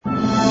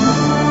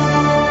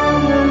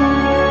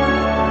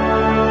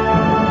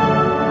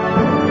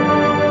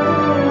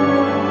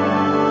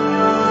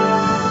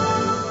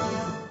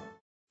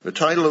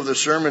title of the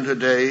sermon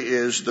today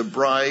is The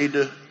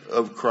Bride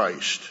of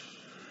Christ.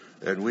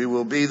 And we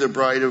will be the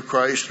bride of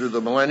Christ through the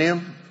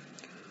millennium,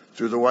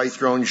 through the white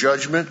throne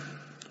judgment,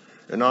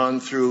 and on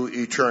through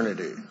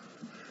eternity.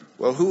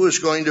 Well, who is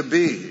going to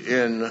be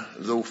in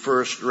the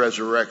first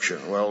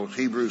resurrection? Well,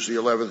 Hebrews, the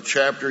 11th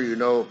chapter, you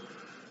know,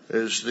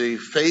 is the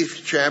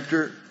faith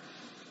chapter.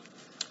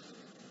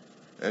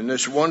 And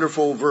this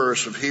wonderful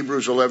verse of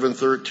Hebrews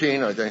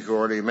 11:13, I think I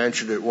already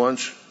mentioned it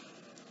once.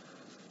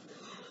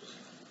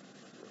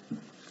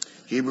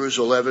 Hebrews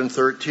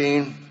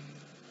 11:13,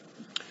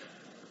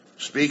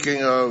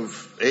 speaking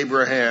of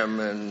Abraham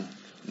and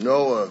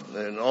Noah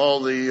and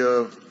all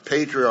the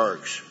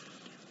patriarchs,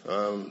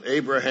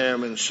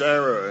 Abraham and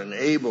Sarah and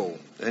Abel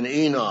and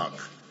Enoch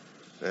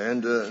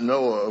and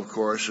Noah, of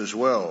course, as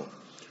well.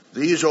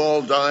 These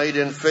all died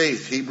in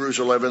faith, Hebrews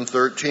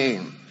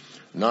 11:13,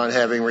 not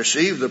having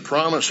received the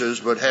promises,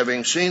 but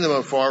having seen them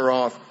afar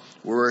off,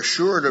 were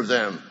assured of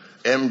them,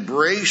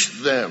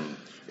 embraced them,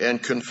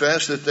 and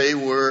confessed that they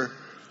were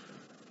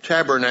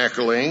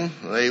tabernacling.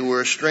 They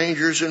were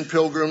strangers and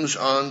pilgrims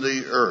on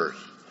the earth.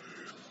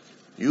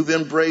 You've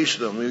embraced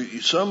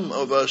them. Some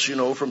of us,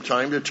 from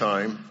time to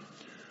time,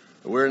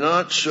 we're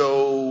not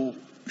so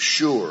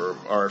sure.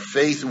 Our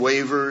faith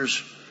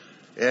wavers,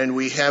 and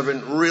we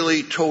haven't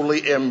really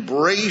totally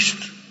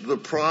embraced the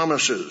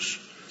promises,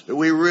 that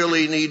we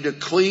really need to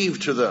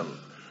cleave to them.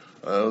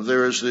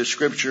 There is this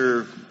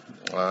scripture.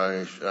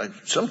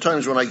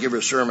 Sometimes when I give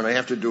a sermon, I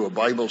have to do a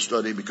Bible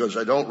study because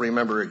I don't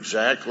remember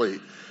exactly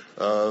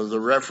the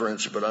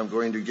reference, but I'm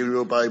going to give you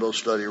a Bible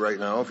study right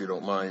now, if you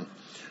don't mind.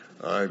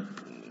 I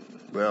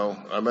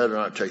better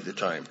not take the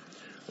time.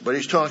 But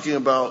he's talking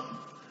about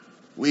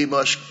we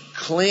must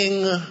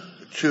cling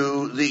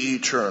to the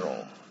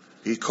eternal.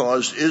 He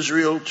caused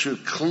Israel to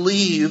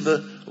cleave,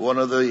 one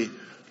of the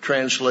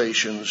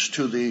translations,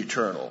 to the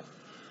eternal.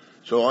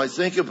 So I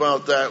think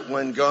about that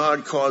when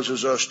God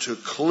causes us to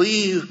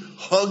cleave,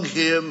 hug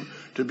Him,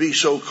 to be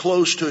so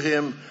close to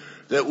Him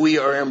that we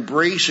are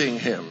embracing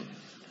Him.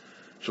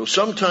 So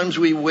sometimes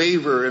we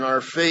waver in our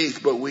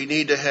faith, but we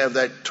need to have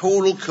that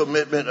total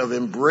commitment of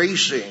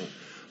embracing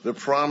the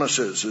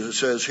promises, as it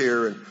says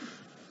here in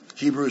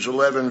Hebrews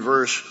 11,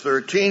 verse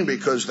 13,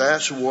 because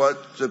that's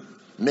what the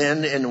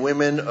men and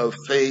women of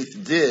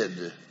faith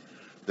did.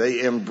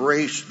 They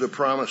embraced the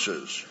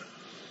promises.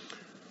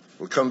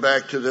 We'll come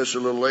back to this a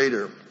little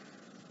later.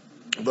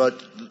 But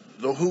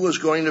who is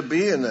going to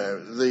be in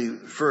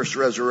the first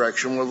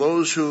resurrection? Well,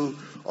 those who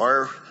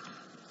are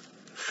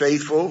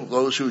faithful,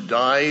 those who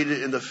died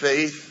in the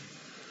faith.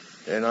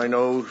 And I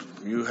know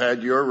you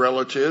had your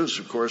relatives.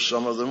 Of course,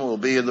 some of them will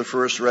be in the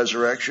first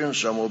resurrection.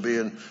 Some will be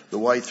in the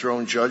white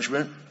throne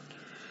judgment.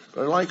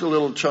 But I'd like a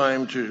little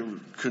time to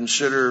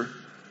consider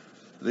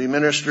the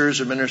ministers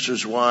and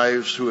ministers'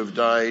 wives who have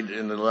died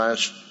in the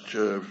last,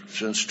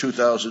 since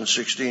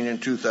 2016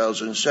 and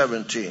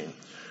 2017.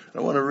 I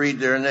want to read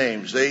their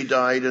names. They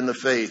died in the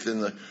faith.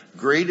 And the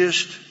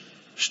greatest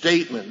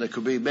statement that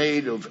could be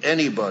made of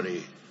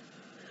anybody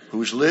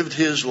who's lived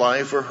his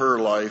life or her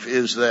life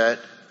is that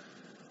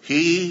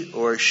he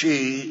or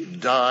she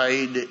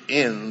died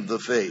in the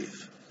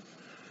faith.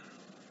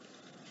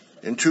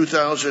 In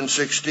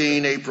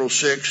 2016, April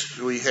 6th,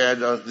 we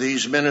had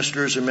these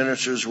ministers and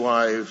ministers'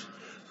 wives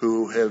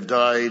who have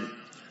died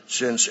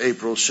since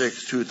April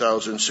 6th,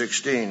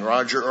 2016.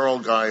 Roger Earl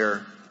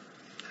Geyer,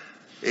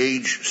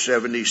 age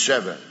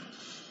 77.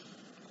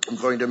 I'm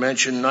going to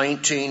mention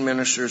 19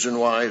 ministers and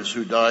wives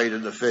who died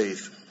in the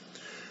faith.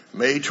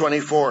 May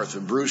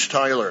 24th, Bruce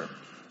Tyler,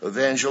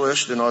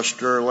 evangelist and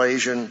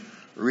Australasian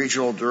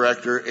regional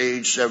director,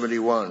 age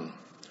 71.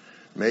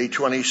 May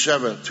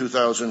 27th,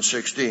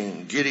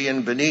 2016,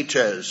 Gideon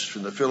Benitez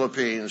from the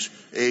Philippines,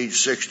 age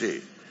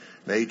 60.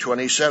 May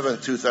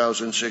 27th,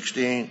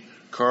 2016,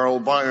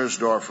 Carl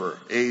Beiersdorfer,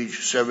 age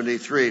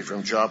 73,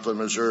 from Joplin,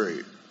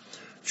 Missouri.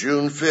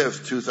 June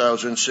 5th,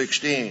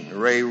 2016,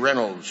 Ray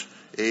Reynolds,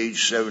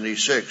 age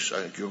 76,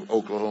 I think,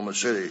 Oklahoma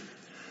City.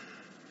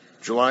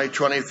 July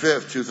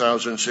 25th,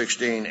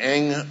 2016,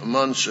 Eng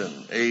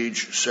Munson,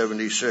 age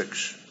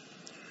 76.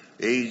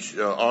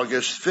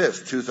 August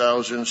 5th,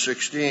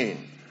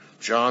 2016,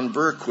 John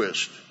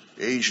Berquist,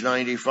 age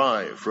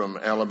 95, from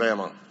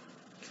Alabama.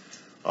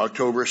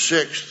 October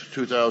 6th,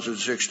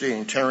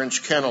 2016, Terrence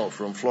Kennel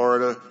from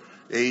Florida,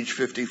 age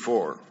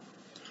 54.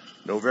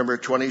 November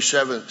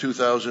 27th,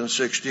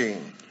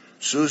 2016,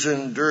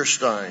 Susan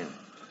Durstein,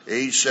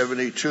 age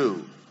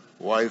 72,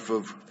 wife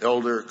of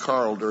Elder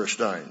Carl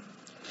Durstein.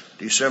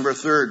 December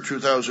 3rd,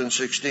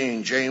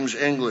 2016, James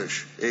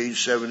English,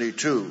 age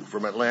 72,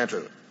 from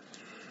Atlanta.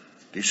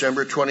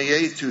 December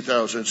 28th,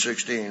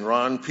 2016,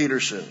 Ron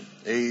Peterson,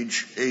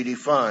 age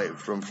 85,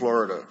 from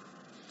Florida.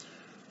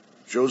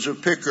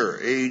 Joseph Picker,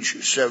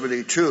 age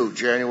 72,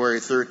 January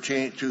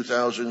 13th,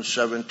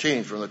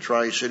 2017, from the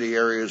Tri-City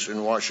areas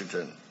in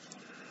Washington.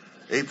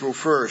 April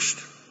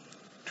 1st,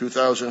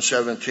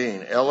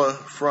 2017, Ella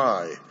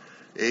Fry,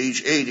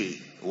 age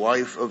 80,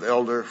 wife of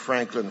Elder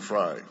Franklin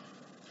Fry.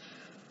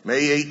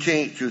 May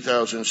 18th,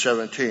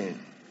 2017,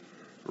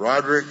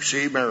 Roderick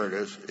C.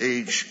 Meredith,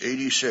 age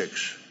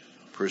 86,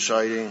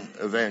 presiding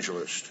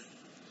evangelist.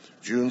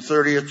 June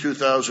 30th,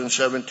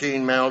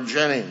 2017, Mal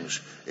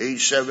Jennings,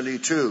 age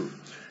 72,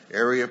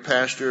 area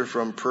pastor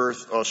from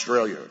Perth,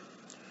 Australia.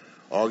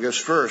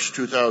 August 1st,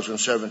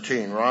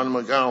 2017, Ron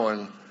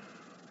McGowan,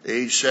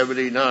 age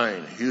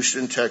 79,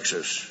 Houston,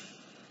 Texas.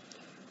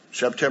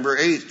 September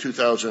 8th,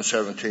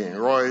 2017,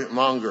 Roy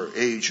Monger,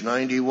 age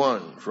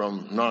 91,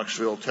 from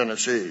Knoxville,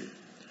 Tennessee.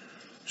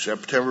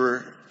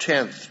 September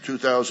 10th,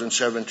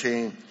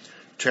 2017,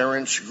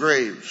 Terrence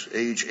Graves,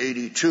 age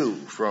 82,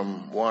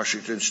 from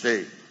Washington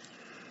State.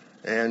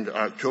 And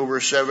October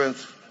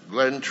 7th,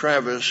 Glenn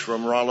Travis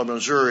from Rolla,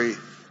 Missouri,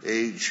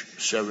 age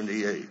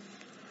 78.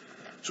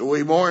 So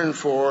we mourn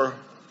for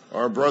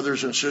our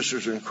brothers and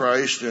sisters in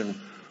Christ and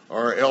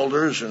our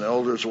elders and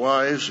elders'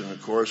 wives, and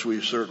of course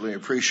we certainly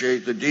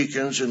appreciate the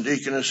deacons and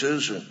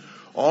deaconesses and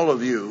all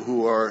of you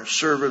who are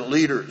servant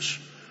leaders.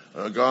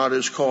 God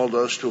has called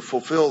us to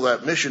fulfill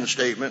that mission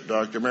statement.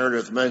 Dr.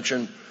 Meredith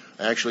mentioned,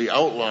 actually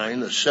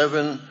outlined the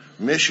 7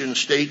 mission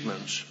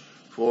statements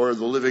for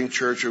the Living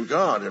Church of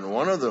God, and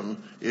one of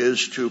them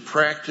is to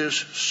practice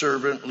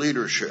servant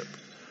leadership.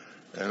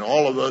 And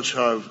all of us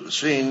have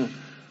seen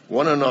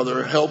one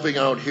another helping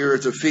out here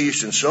at the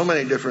feast in so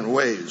many different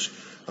ways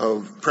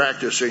of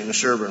practicing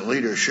servant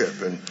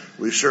leadership, and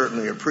we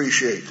certainly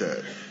appreciate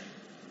that.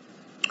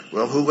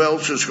 Well, who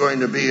else is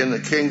going to be in the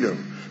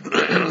kingdom?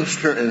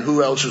 And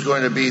who else is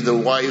going to be the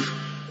wife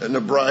and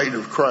the bride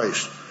of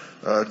Christ?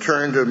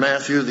 Turn to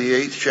Matthew, the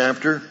 8th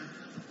chapter.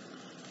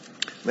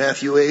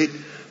 Matthew 8.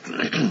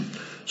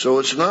 So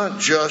it's not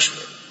just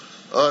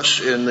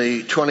us in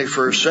the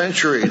 21st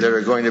century that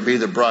are going to be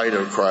the bride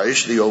of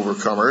Christ, the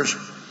overcomers,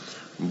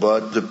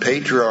 but the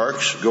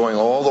patriarchs going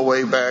all the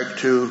way back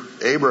to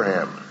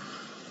Abraham.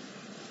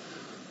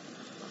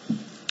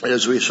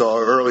 As we saw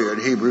earlier in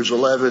Hebrews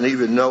 11,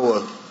 even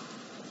Noah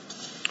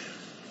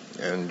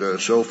and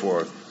so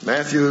forth.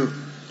 Matthew,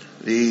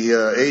 the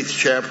 8th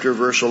chapter,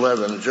 verse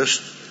 11.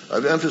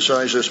 I've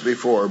emphasized this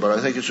before, but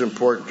I think it's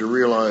important to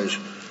realize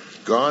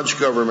God's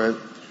government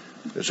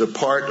is a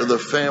part of the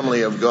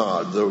family of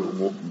God,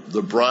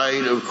 the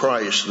bride of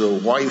Christ, the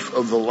wife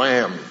of the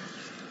Lamb.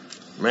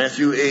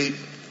 Matthew 8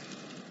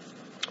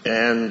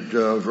 and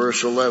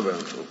verse 11.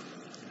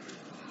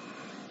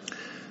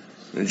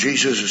 And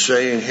Jesus is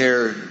saying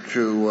here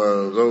to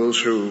those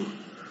who,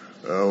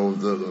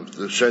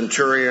 the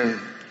centurion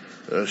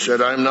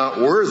said, I'm not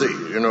worthy,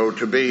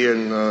 to be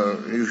in,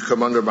 you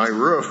come under my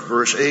roof,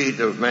 verse 8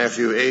 of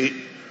Matthew 8.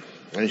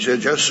 And he said,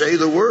 just say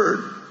the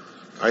word.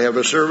 I have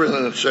a servant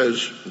that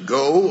says,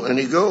 go, and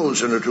he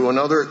goes, and to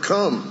another,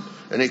 come,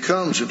 and he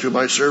comes, and to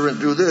my servant,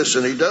 do this,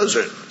 and he does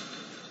it.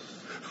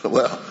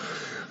 Well,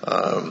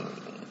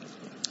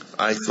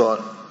 I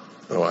thought,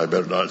 I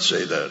better not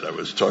say that. I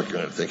was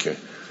thinking,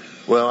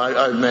 well,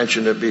 I've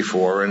mentioned it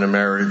before in a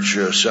marriage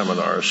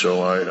seminar,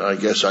 so I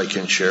guess I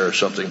can share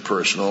something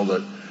personal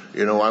that,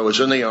 I was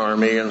in the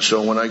Army, and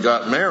so when I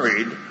got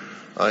married,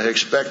 I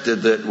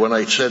expected that when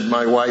I said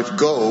my wife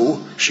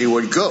go, she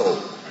would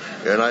go.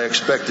 And I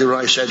expected when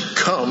I said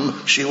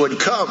come, she would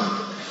come.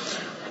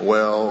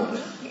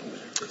 Well,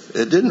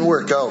 it didn't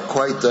work out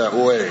quite that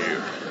way.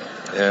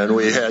 And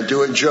we had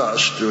to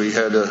adjust. We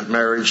had a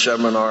marriage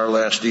seminar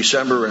last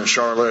December in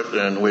Charlotte,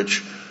 in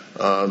which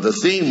the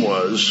theme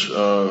was,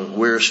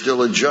 we're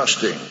still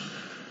adjusting.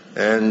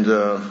 And,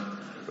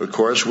 of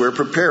course, we're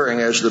preparing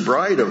as the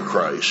bride of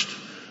Christ.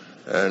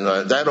 And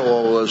that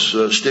all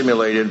was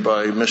stimulated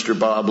by Mr.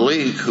 Bob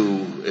Leake,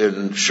 who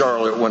in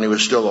Charlotte, when he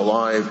was still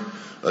alive,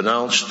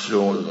 announced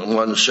on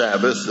one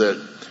Sabbath that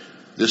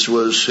this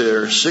was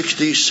their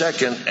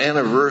 62nd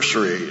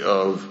anniversary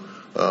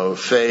of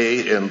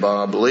Faye and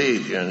Bob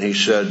Leake. And he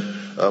said,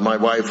 my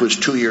wife was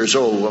 2 years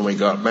old when we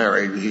got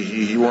married.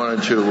 He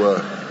wanted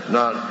to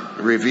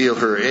not reveal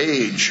her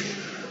age,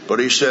 but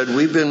he said,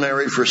 we've been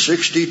married for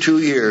 62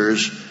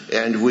 years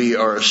and we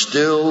are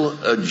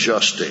still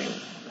adjusting.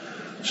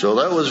 So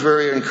that was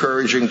very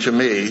encouraging to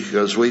me,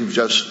 because we've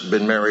just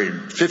been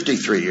married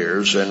 53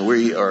 years and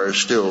we are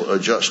still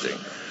adjusting.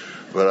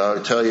 But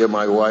I'll tell you,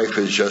 my wife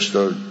is just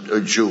a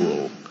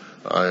jewel.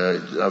 I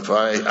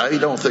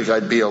don't think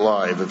I'd be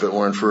alive if it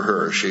weren't for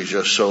her. She's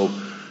just so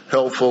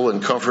helpful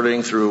and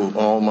comforting through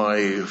all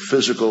my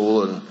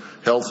physical and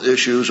health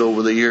issues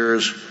over the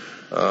years.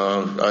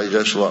 I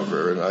just love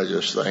her, and I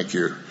just thank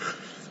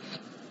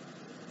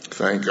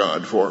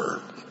God for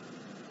her.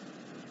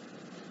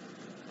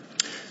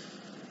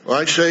 Well,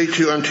 I say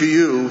unto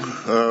you,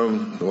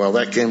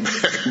 that came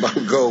back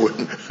about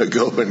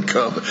go and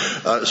come.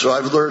 So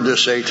I've learned to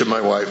say to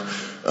my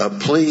wife,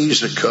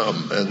 please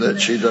come, and that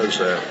she does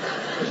that.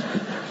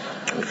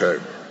 Okay.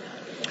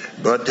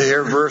 But to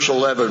hear verse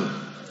 11,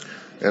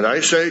 and I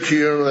say to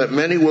you that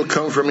many will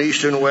come from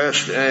east and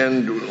west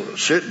and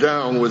sit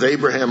down with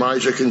Abraham,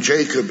 Isaac, and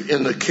Jacob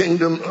in the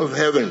kingdom of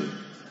heaven.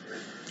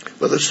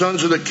 But the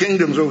sons of the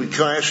kingdoms will be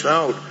cast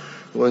out.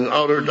 In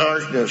outer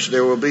darkness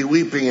there will be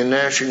weeping and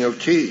gnashing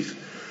of teeth.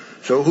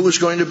 So who's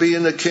going to be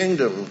in the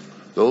kingdom?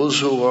 Those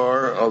who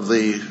are of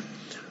the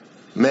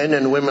men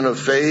and women of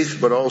faith,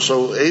 but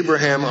also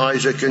Abraham,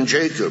 Isaac, and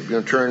Jacob.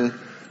 You turn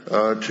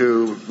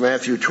to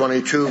Matthew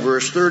 22,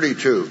 verse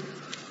 32.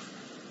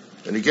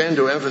 And again,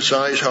 to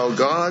emphasize how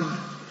God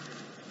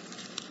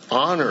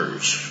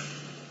honors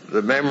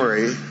the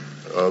memory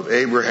of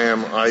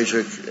Abraham,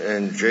 Isaac,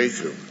 and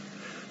Jacob.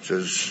 It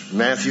says,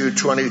 Matthew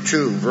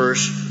 22,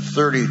 verse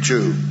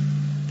 32.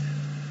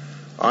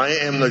 I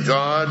am the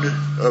God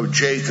of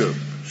Jacob.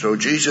 So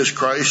Jesus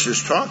Christ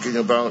is talking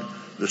about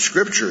the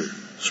scripture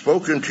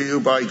spoken to you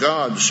by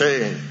God,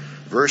 saying,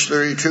 verse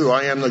 32,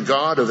 I am the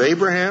God of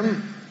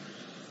Abraham,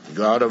 the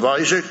God of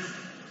Isaac,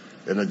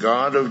 and the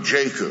God of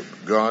Jacob.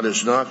 God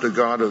is not the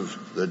God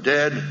of the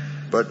dead,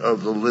 but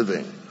of the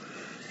living.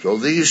 So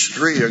these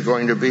three are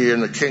going to be in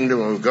the kingdom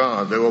of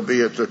God. They will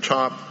be at the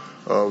top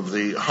of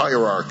the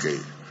hierarchy.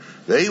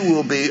 They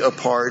will be a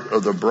part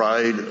of the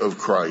bride of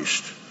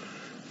Christ.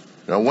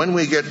 Now, when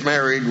we get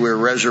married, we're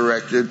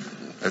resurrected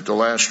at the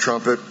last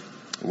trumpet.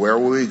 Where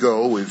will we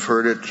go? We've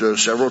heard it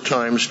several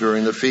times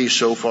during the feast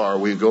so far.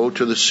 We go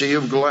to the sea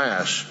of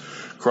glass.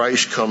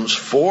 Christ comes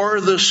for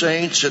the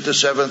saints at the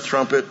seventh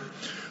trumpet.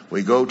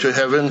 We go to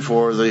heaven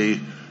for the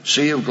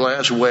sea of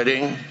glass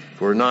wedding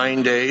for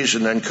 9 days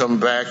and then come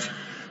back.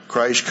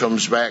 Christ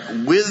comes back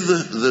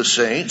with the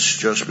saints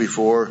just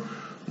before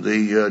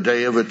the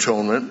Day of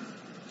Atonement.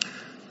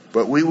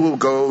 But we will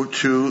go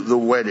to the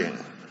wedding.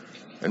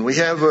 And we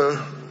have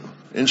a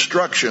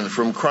instruction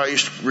from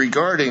Christ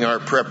regarding our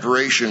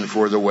preparation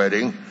for the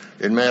wedding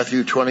in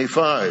Matthew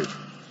 25.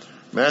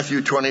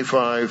 Matthew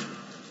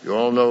 25, you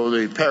all know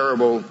the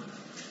parable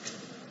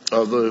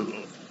of the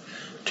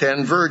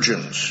 10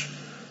 virgins.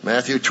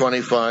 Matthew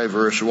 25,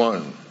 verse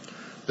 1.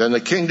 Then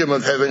the kingdom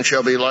of heaven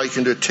shall be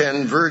likened to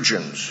 10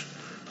 virgins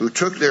who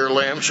took their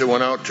lamps and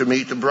went out to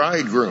meet the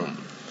bridegroom.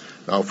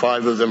 Now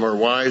 5 of them are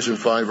wise and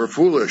 5 are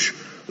foolish.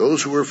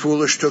 Those who were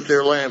foolish took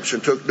their lamps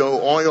and took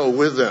no oil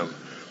with them.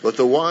 But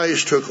the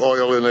wise took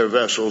oil in their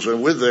vessels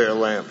and with their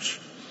lamps.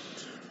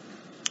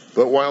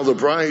 But while the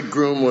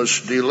bridegroom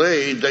was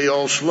delayed, they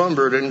all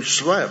slumbered and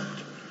slept.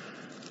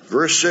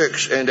 Verse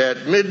 6, and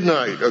at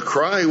midnight a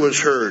cry was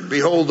heard,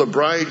 behold, the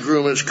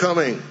bridegroom is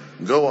coming.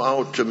 Go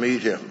out to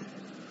meet him.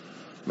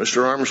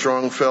 Mr.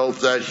 Armstrong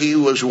felt that he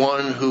was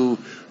one who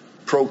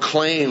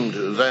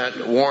proclaimed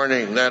that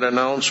warning, that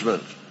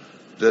announcement,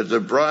 that the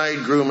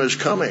bridegroom is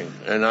coming.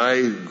 And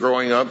I,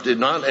 growing up, did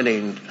not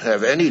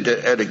have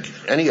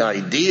any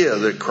idea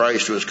that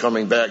Christ was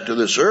coming back to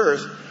this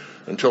earth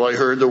until I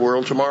heard the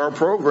World Tomorrow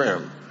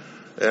program.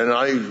 And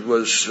I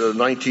was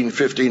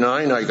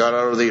 1959. I got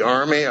out of the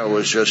Army. I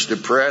was just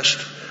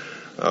depressed.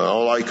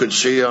 All I could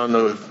see on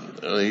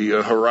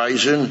the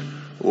horizon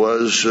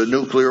was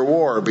nuclear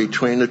war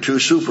between the two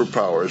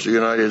superpowers, the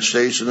United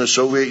States and the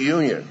Soviet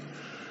Union.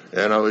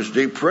 And I was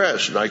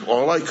depressed.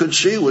 All I could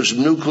see was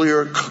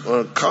nuclear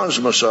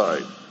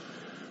cosmocide.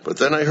 But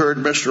then I heard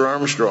Mr.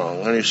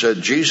 Armstrong, and he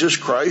said, Jesus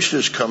Christ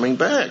is coming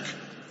back.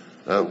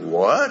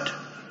 What?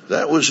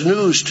 That was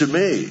news to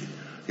me.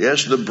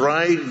 Yes, the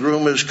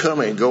bridegroom is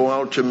coming. Go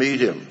out to meet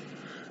him.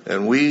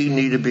 And we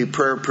need to be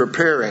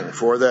preparing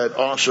for that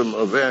awesome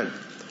event.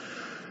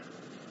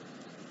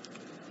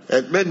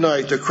 At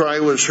midnight the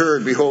cry was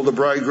heard, behold, the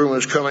bridegroom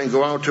is coming,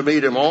 go out to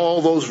meet him.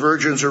 All those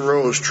virgins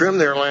arose,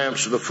 trimmed their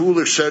lamps. The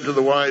foolish said to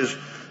the wise,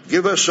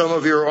 give us some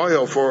of your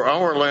oil, for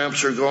our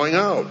lamps are going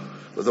out.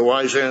 But the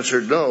wise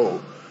answered,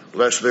 no,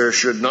 lest there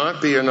should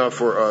not be enough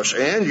for us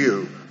and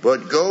you,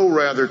 but go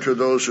rather to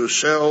those who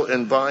sell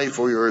and buy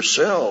for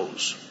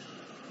yourselves.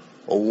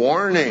 A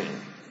warning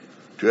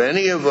to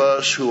any of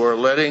us who are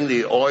letting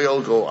the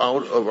oil go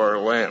out of our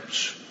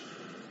lamps.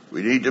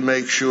 We need to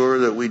make sure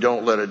that we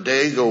don't let a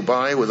day go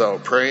by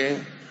without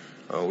praying.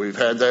 We've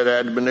had that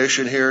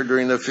admonition here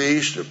during the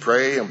feast to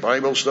pray and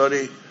Bible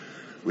study.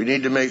 We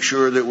need to make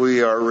sure that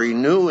we are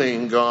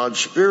renewing God's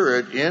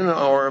Spirit in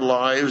our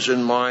lives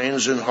and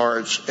minds and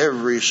hearts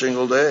every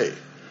single day.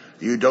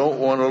 You don't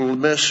want to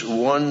miss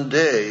one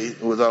day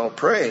without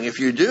praying. If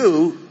you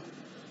do,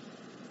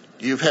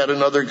 you've had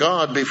another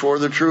God before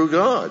the true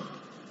God.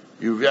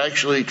 You've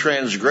actually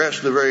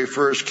transgressed the very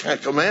first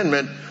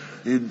commandment.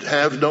 You'd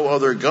have no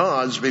other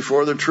gods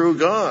before the true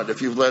God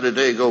if you've let a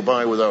day go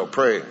by without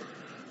praying.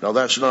 Now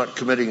that's not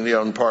committing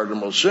the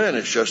unpardonable sin.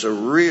 It's just a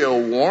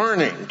real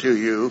warning to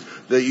you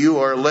that you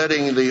are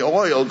letting the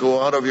oil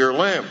go out of your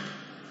lamp.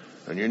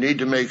 And you need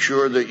to make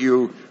sure that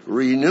you're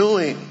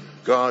renewing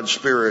God's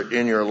Spirit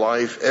in your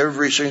life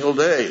every single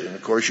day. And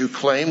of course you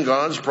claim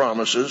God's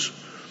promises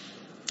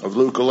of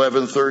Luke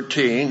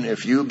 11:13.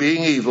 If you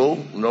being evil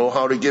know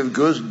how to give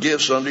good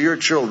gifts unto your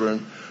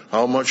children,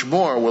 how much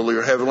more will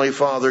your Heavenly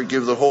Father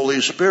give the Holy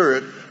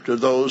Spirit to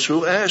those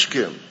who ask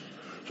Him?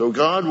 So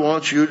God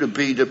wants you to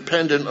be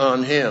dependent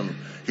on Him.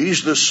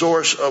 He's the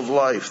source of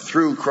life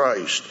through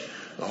Christ.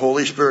 The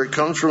Holy Spirit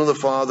comes from the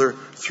Father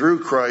through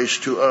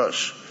Christ to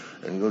us.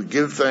 And we'll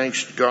give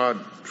thanks to God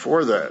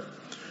for that.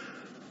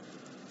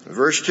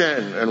 Verse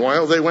 10, and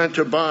while they went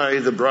to buy,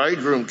 the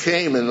bridegroom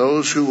came, and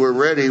those who were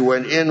ready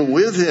went in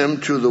with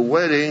him to the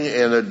wedding,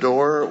 and the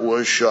door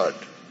was shut.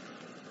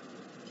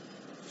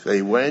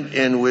 They went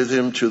in with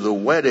him to the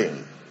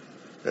wedding,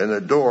 and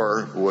the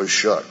door was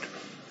shut.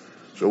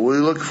 So we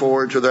look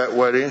forward to that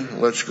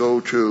wedding. Let's go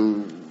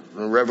to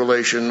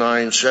Revelation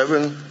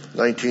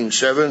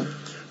 19:7.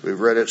 We've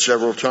read it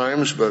several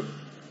times, but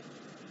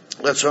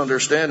let's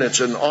understand it's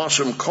an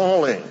awesome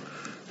calling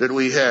that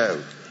we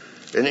have.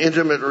 An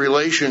intimate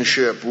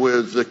relationship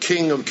with the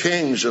King of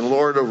Kings and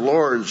Lord of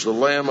Lords, the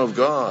Lamb of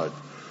God,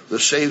 the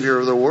Savior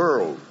of the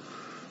world.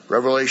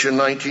 Revelation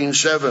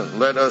 19:7,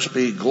 let us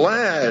be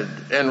glad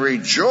and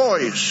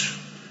rejoice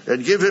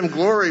and give him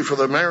glory, for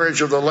the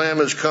marriage of the Lamb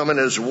has come and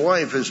his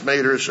wife has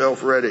made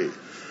herself ready.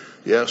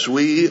 Yes,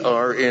 we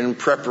are in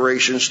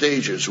preparation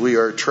stages. We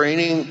are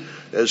training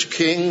as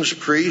kings,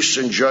 priests,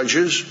 and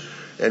judges,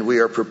 and we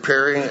are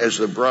preparing as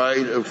the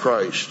bride of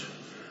Christ,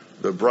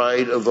 the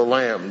bride of the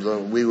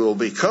Lamb. We will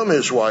become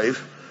his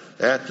wife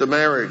at the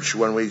marriage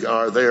when we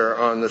are there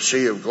on the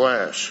sea of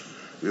glass.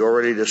 We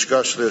already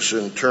discussed this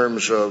in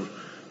terms of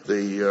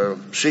the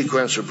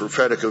sequence of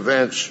prophetic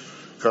events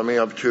coming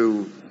up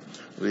to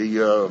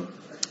the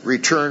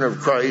return of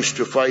Christ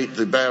to fight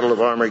the battle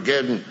of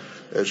Armageddon,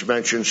 as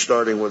mentioned,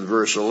 starting with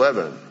verse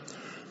 11.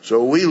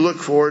 So we look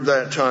forward to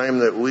that time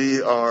that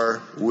we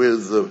are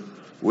with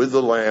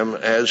the Lamb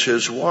as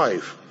his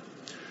wife.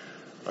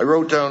 I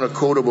wrote down a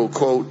quotable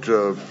quote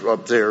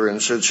up there in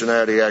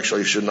Cincinnati,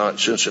 actually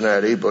not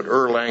Cincinnati, but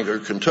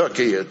Erlanger,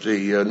 Kentucky, at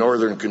the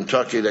northern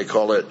Kentucky. They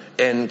call it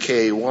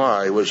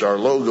NKY, was our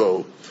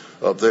logo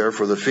up there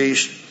for the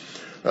feast.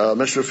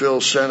 Mr. Phil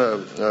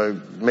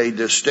Senna made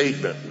this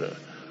statement.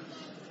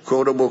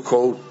 Quotable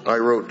quote I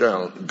wrote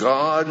down.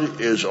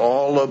 God is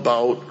all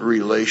about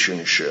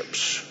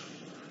relationships.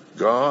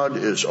 God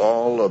is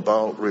all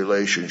about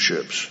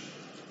relationships.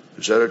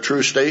 Is that a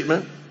true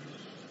statement?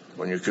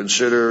 When you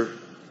consider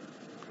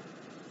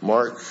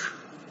Mark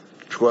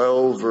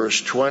 12,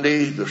 verse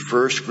 20, the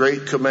first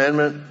great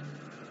commandment,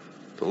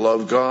 to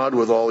love God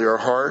with all your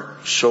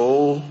heart,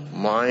 soul,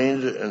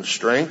 mind, and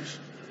strength,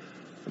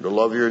 and to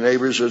love your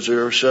neighbors as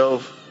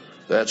yourself,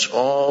 that's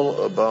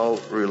all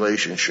about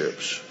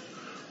relationships.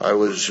 I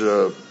was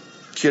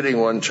kidding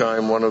one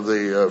time. One of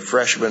the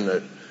freshmen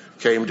that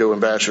came to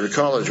Ambassador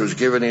College was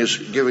giving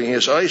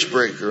his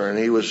icebreaker, and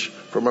he was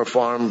from a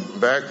farm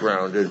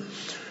background,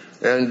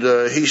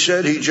 and he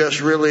said he just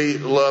really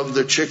loved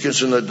the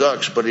chickens and the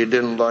ducks, but he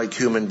didn't like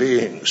human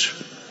beings.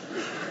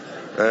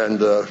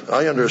 And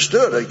I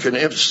understood. I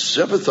can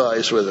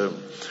sympathize with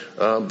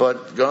him.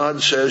 But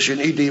God says you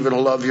need to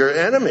even love your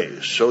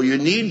enemies. So you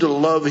need to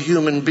love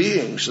human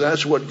beings.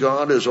 That's what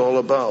God is all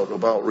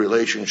about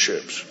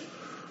relationships.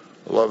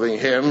 Loving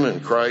him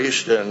and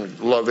Christ and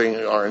loving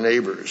our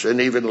neighbors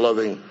and even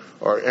loving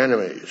our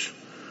enemies.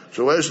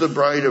 So as the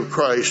bride of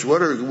Christ,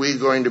 what are we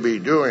going to be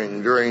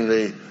doing during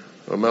the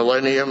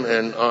millennium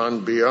and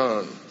on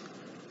beyond?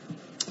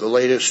 The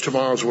latest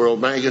Tomorrow's World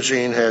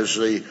magazine has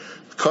the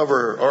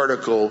cover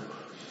article,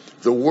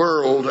 The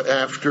World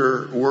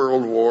After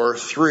World War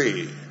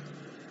III.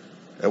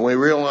 And we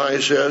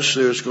realize, yes,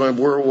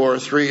 World War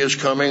III is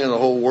coming and the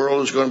whole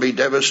world is going to be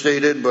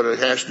devastated, but it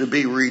has to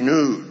be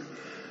renewed.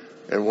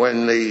 And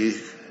when the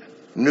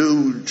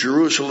new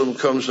Jerusalem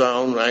comes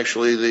down,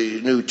 actually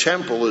the new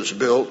temple is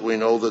built, we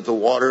know that the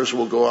waters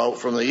will go out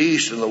from the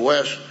east and the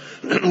west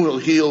will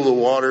heal the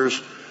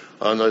waters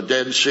on the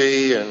Dead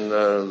Sea and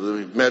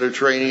the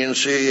Mediterranean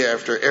Sea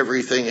after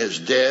everything is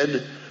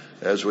dead.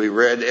 As we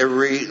read,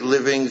 every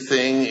living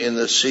thing in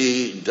the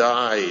sea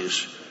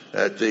dies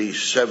at the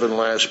 7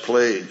 last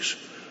plagues.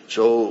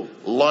 So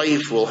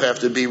life will have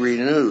to be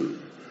renewed.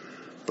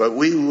 But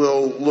we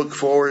will look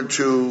forward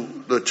to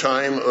the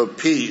time of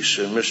peace.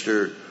 And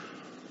Mr.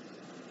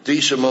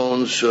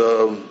 DeSimone's,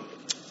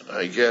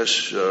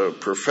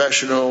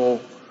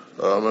 professional,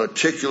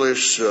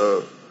 meticulous,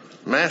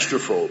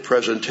 masterful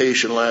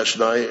presentation last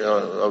night,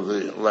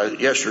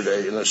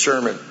 yesterday in the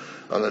sermon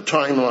on the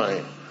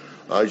timeline,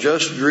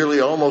 just really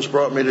almost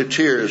brought me to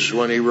tears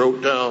when he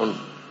wrote down,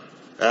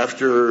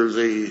 after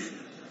the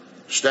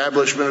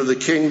establishment of the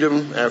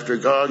kingdom, after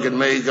Gog and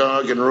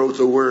Magog, and wrote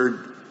the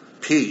word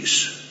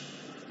peace.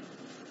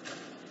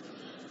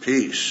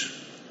 Peace.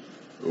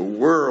 The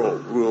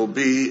world will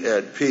be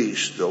at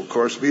peace. There'll, of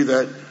course, be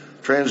that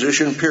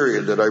transition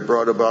period that I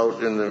brought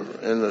about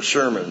in the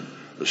sermon,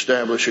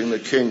 establishing the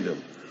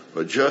kingdom.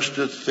 But just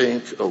to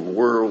think of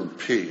world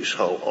peace,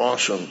 how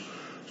awesome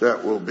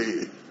that will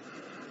be.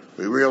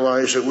 We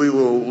realize that we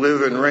will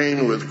live and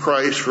reign with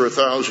Christ for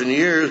 1,000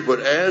 years, but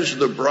as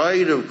the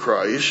bride of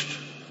Christ,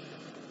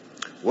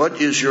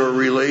 what is your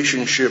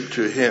relationship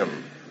to him?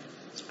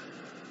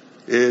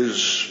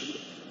 Is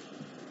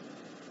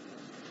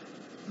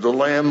the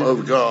Lamb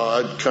of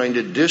God kind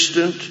of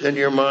distant in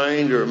your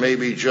mind, or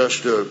maybe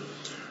just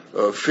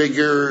a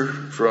figure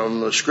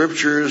from the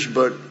scriptures,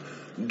 but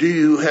do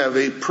you have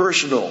a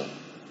personal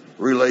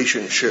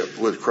relationship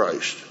with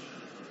Christ?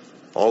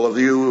 All of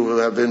you who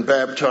have been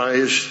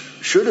baptized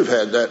should have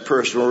had that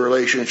personal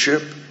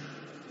relationship.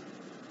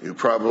 You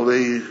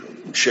probably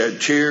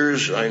shed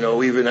tears. I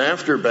know even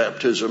after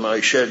baptism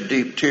I shed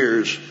deep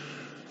tears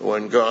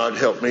when God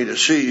helped me to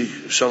see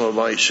some of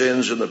my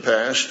sins in the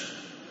past.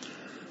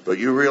 But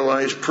you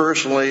realize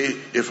personally,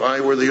 if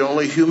I were the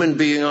only human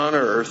being on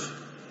earth,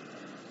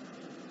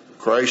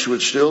 Christ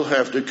would still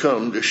have to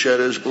come to shed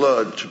his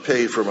blood to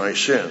pay for my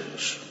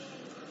sins.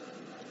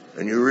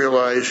 And you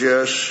realize,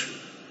 yes,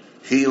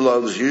 he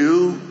loves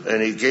you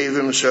and he gave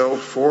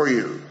himself for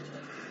you.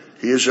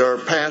 He is our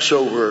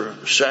Passover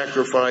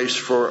sacrifice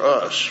for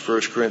us,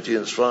 1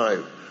 Corinthians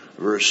 5,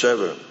 verse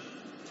 7.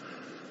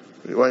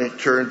 We want to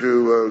turn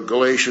to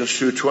Galatians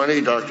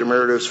 2:20, Dr.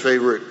 Meredith's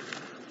favorite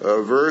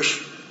verse.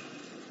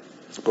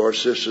 Of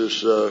course, this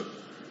is the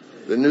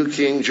New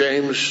King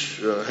James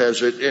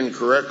has it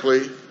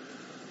incorrectly,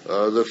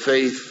 the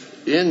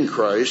faith in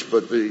Christ,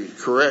 but the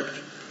correct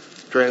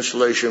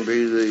translation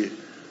be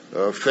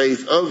the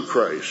faith of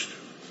Christ.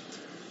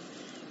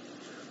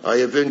 I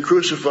have been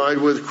crucified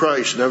with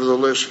Christ,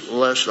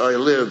 nevertheless I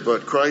live,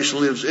 but Christ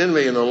lives in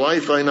me, and the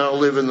life I now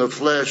live in the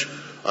flesh,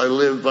 I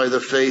live by the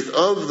faith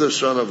of the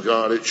Son of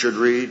God, it should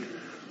read,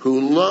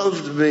 who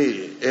loved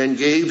me and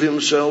gave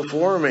himself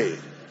for me.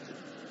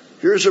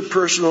 Here's a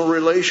personal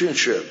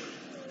relationship.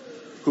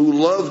 Who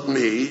loved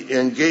me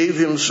and gave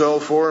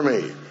himself for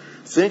me.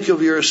 Think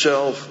of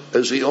yourself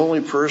as the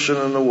only person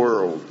in the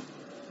world.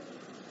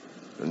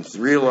 And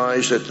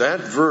realize that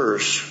that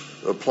verse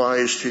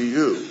applies to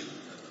you.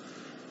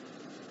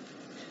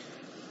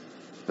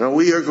 Now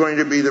we are going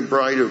to be the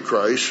bride of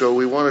Christ, so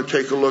we want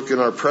to take a look in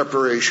our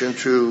preparation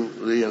to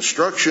the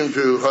instruction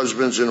to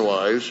husbands and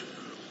wives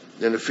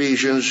in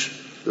Ephesians,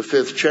 the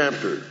 5th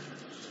chapter.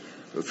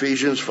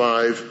 Ephesians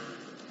 5,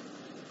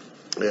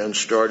 and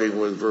starting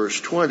with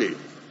verse 20.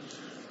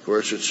 Of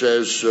course, it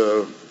says,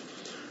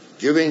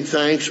 giving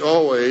thanks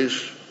always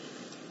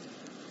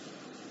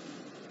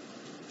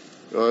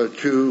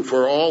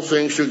for all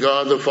things to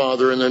God the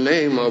Father in the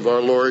name of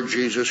our Lord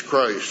Jesus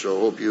Christ. So I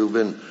hope you've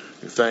been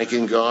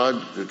thanking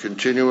God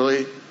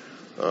continually.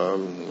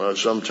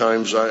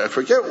 Sometimes I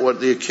forget what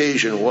the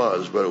occasion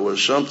was, but it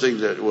was something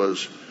that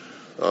was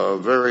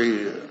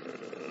very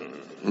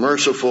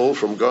merciful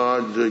from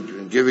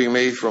God giving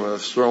me from a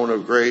throne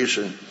of grace.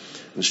 And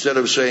instead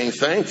of saying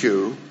thank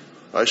you,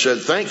 I said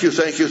thank you,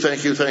 thank you,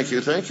 thank you, thank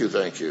you, thank you,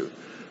 thank you.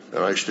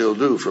 And I still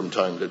do from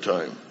time to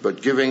time.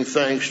 But giving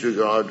thanks to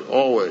God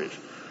always.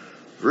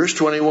 Verse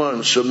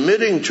 21,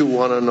 submitting to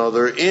one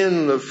another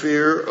in the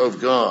fear of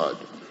God.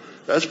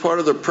 That's part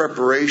of the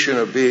preparation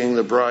of being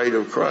the bride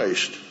of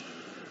Christ.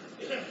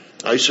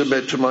 I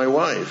submit to my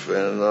wife.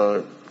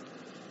 And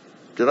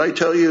did I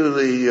tell you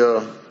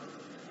the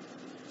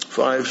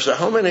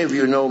how many of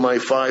you know my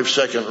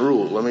 5-second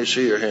rule? Let me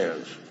see your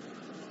hands.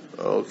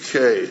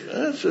 Okay,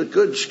 that's a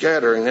good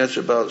scattering. That's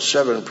about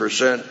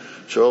 7%.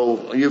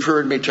 So you've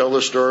heard me tell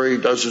the story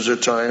dozens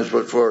of times,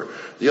 but for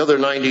the other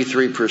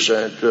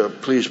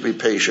 93%, please be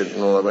patient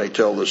and let me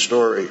tell the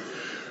story.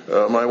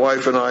 My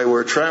wife and I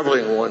were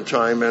traveling one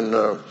time,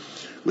 and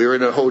we were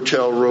in a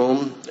hotel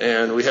room,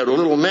 and we had a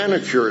little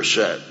manicure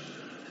set.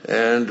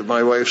 And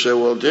my wife said,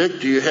 well,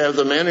 Dick, do you have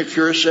the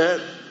manicure set?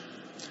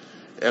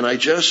 And I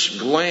just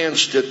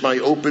glanced at my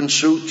open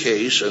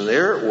suitcase, and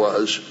there it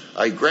was.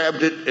 I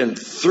grabbed it and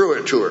threw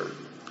it to her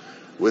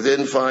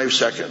within 5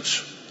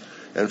 seconds.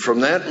 And from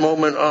that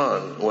moment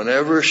on,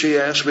 whenever she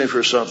asked me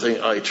for something,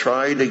 I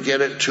tried to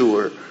get it to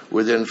her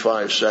within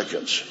 5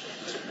 seconds.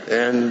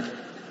 And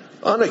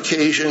on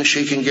occasion,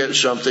 she can get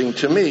something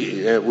to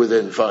me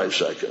within 5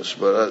 seconds.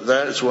 But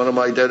that's one of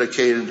my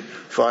dedicated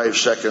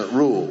 5-second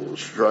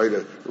rules. Try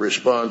to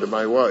respond to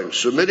my wife.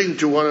 Submitting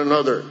to one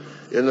another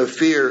in the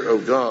fear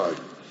of God.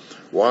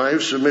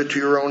 Wives, submit to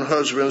your own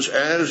husbands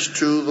as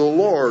to the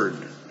Lord.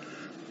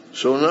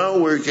 So now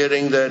we're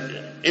getting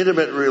that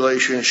intimate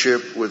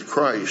relationship with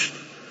Christ.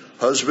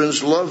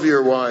 Husbands, love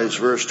your wives,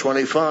 verse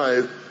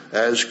 25,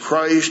 as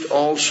Christ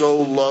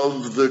also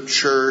loved the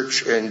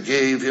church and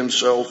gave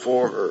himself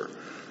for her.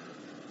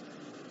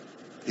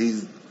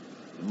 He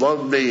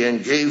loved me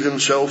and gave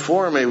himself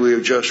for me, we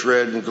have just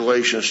read in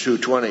Galatians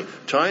 2:20.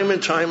 Time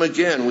and time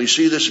again, we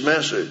see this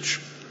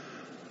message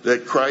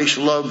that Christ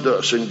loved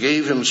us and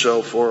gave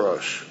himself for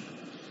us.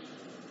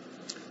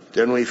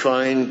 Then we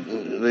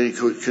find that he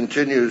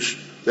continues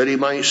that he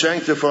might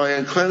sanctify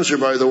and cleanse her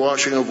by the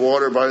washing of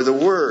water by the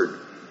word,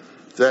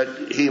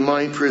 that he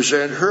might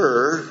present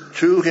her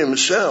to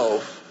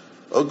himself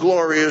a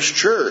glorious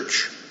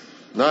church,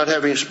 not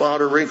having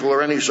spot or wrinkle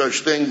or any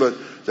such thing, but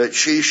that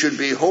she should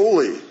be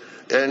holy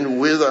and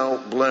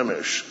without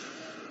blemish.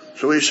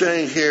 So he's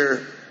saying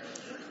here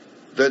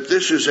that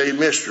this is a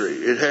mystery.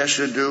 It has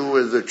to do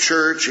with the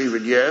church,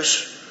 even,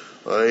 yes.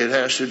 It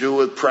has to do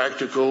with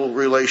practical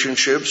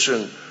relationships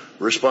and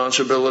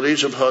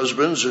responsibilities of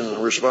husbands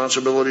and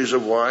responsibilities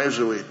of wives.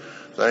 And we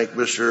thank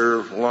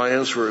Mr.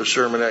 Lyons for his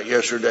sermon at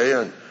yesterday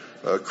on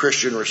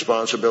Christian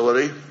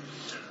responsibility.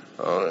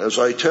 As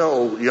I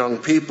tell young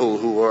people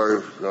who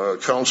are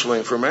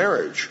counseling for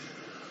marriage,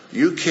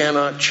 you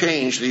cannot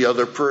change the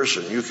other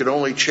person. You can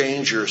only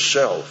change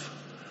yourself.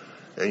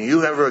 And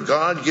you have a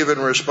God-given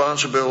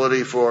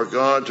responsibility for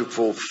God to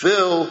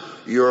fulfill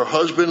your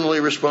husbandly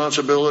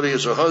responsibility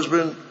as a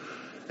husband.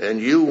 And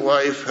you,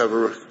 wife, have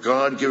a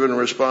God-given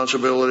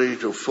responsibility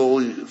to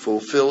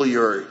fulfill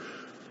your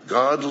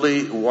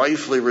godly,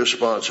 wifely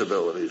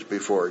responsibilities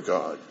before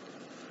God.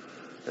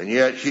 And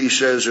yet he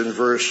says in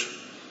verse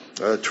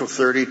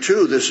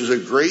 32, this is a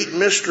great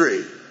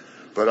mystery,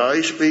 but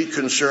I speak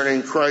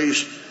concerning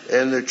Christ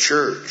and the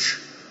church.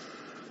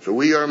 So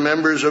we are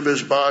members of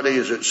his body,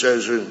 as it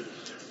says in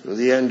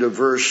the end of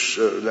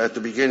at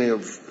the beginning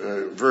of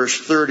verse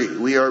 30.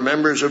 We are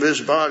members of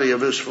his body, of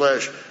his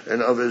flesh,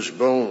 and of his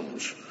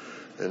bones.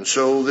 And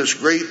so this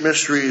great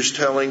mystery is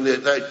telling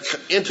that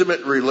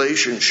intimate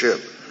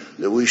relationship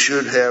that we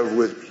should have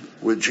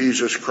with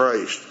Jesus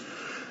Christ.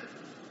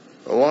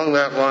 Along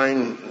that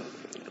line,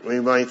 we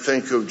might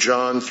think of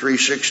John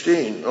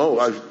 3:16. Oh,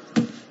 I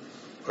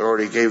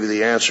already gave you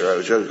the answer. I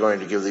was just going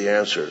to give the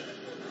answer.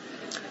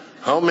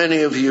 How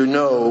many of you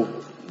know,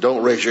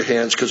 don't raise your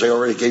hands because I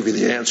already gave you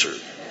the answer.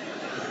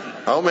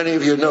 How many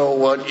of you know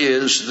what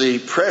is the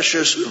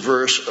precious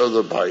verse of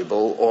the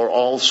Bible, or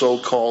also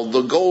called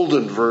the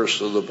golden verse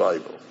of the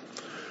Bible?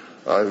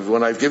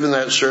 When I've given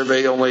that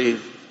survey, only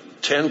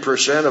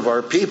 10% of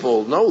our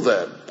people know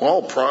that.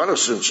 All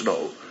Protestants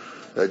know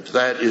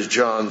that is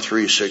John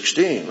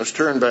 3:16. Let's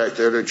turn back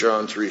there to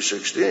John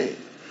 3:16.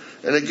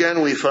 And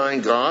again, we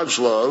find God's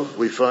love.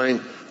 We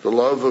find the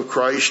love of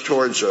Christ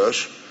towards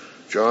us.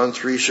 John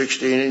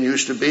 3:16, it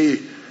used to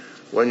be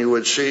when you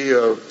would see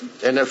a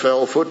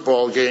NFL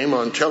football game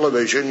on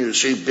television, you'd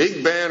see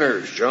big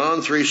banners,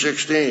 John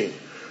 3:16.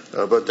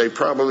 But they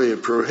probably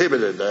have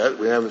prohibited that.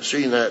 We haven't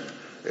seen that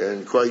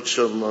in quite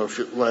some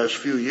last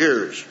few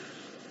years.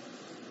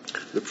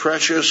 The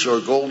precious or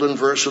golden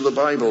verse of the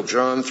Bible,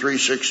 John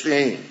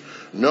 3:16.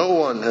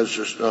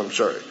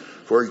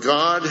 For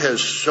God has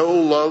so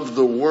loved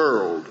the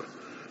world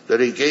that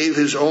he gave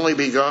his only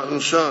begotten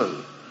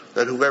Son,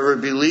 that whoever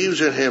believes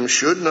in him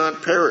should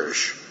not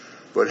perish,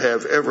 but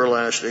have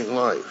everlasting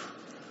life.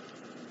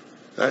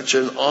 That's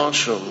an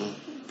awesome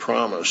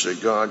promise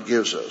that God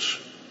gives us.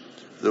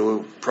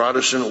 The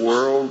Protestant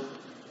world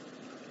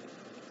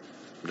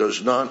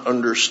does not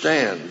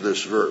understand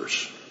this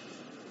verse.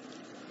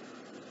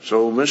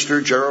 So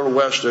Mr. Gerald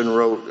Weston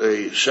wrote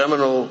a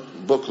seminal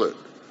booklet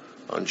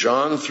on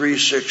John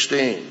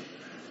 3:16,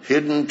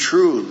 Hidden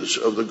Truths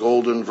of the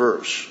Golden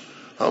Verse.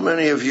 How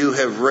many of you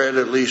have read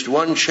at least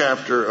one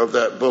chapter of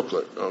that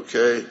booklet?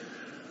 Okay.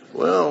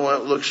 Well,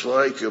 that looks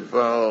like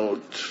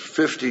about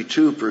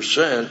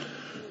 52%.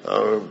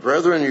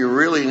 Brethren, you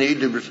really need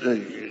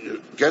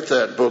to get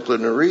that booklet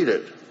and read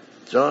it.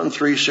 John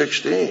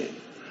 3:16.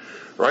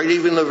 Right?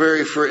 Even the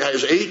very first, it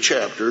has 8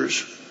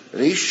 chapters,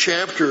 and each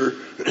chapter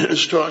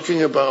is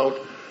talking about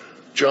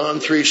John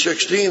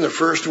 3:16. The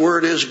first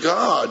word is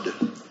God.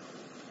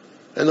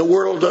 And the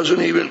world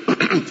doesn't even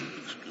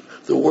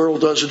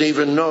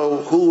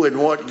know who and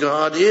what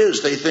God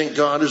is. They think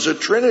God is a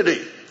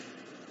Trinity.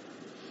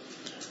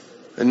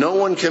 And no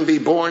one can be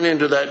born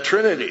into that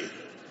Trinity.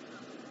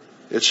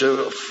 It's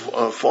a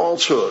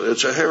falsehood.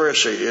 It's a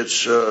heresy.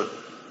 It's an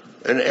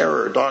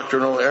error,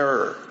 doctrinal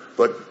error.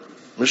 But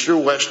Mr.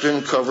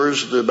 Weston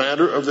covers the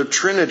matter of the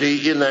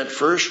Trinity in that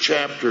first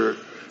chapter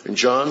in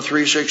John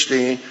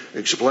 3:16.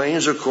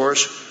 Explains, of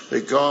course,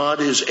 that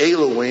God is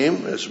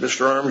Elohim, as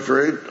Mr.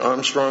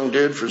 Armstrong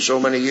did for so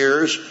many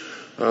years.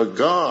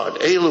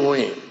 God,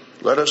 Elohim.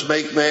 Let us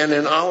make man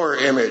in our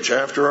image,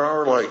 after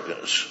our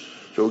likeness.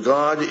 So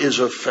God is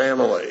a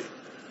family.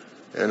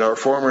 And our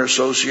former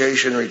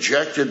association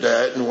rejected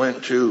that and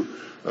went to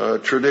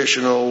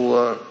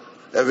traditional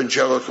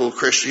evangelical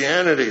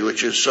Christianity,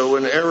 which is so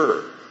in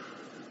error.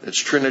 It's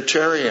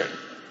Trinitarian.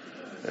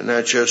 And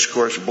that just, of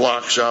course,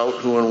 blocks out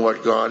who and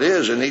what God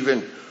is. And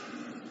even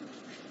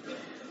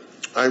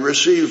I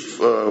receive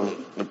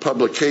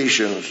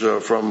publications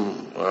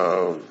from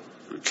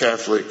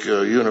Catholic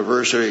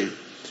University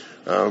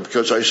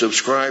because I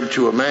subscribe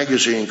to a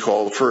magazine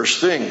called First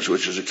Things,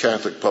 which is a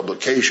Catholic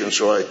publication.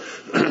 So I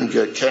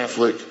get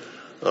Catholic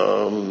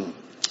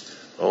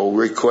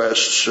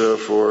requests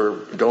for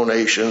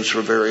donations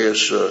for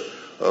various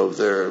of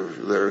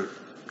their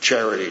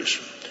charities.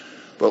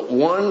 But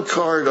one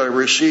card I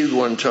received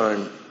one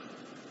time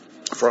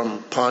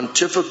from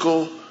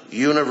Pontifical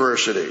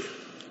University.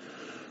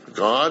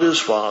 God is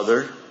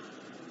Father,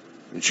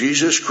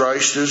 Jesus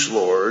Christ is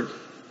Lord,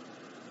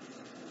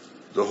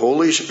 the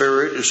Holy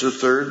Spirit is the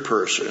third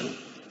person,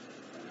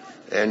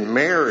 and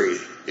Mary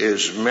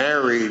is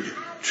married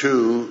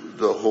to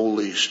the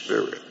Holy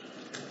Spirit.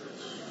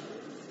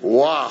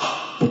 Wow!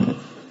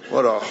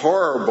 What a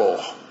horrible,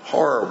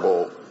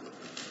 horrible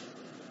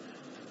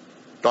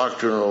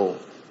doctrinal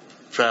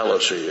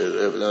fallacy.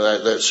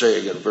 That's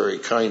saying it very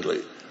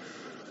kindly.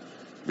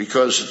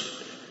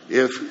 Because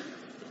if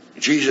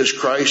Jesus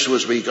Christ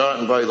was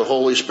begotten by the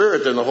Holy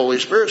Spirit, then the Holy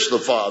Spirit's the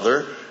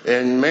Father,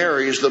 and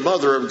Mary is the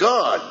mother of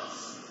God.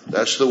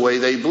 That's the way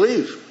they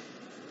believe.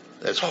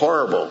 That's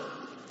horrible.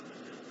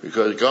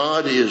 Because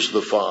God is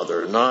the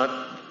Father, not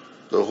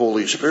the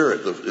Holy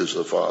Spirit is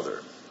the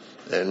Father.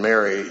 And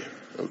Mary,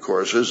 of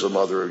course, is the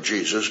mother of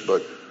Jesus,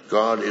 but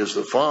God is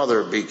the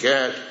Father,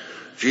 begat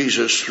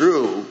Jesus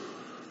through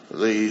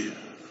the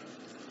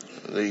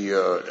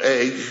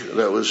egg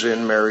that was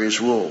in Mary's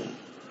womb.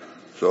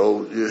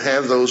 So you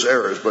have those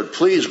errors. But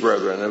please,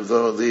 brethren, of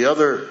the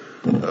other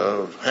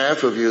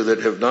half of you that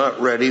have not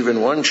read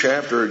even one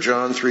chapter of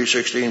John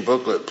 3:16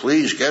 booklet,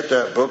 please get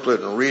that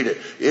booklet and read it.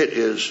 It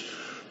is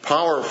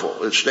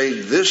powerful. It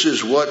states this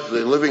is what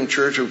the Living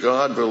Church of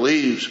God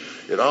believes.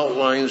 It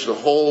outlines the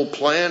whole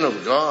plan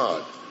of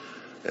God,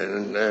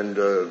 and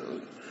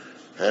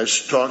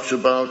has talks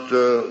about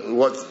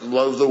what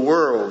loved the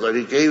world, that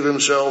He gave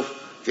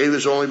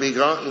His only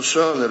begotten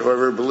Son, that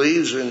whoever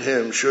believes in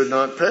Him should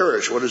not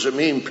perish. What does it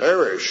mean,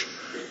 perish?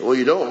 Well,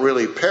 you don't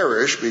really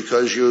perish,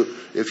 because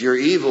if you're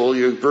evil,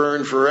 you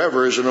burn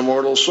forever as an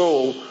immortal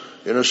soul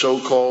in a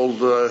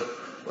so-called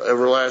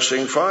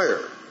everlasting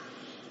fire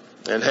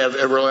and have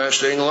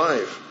everlasting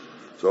life.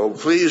 So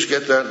please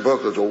get that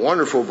booklet. It's a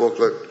wonderful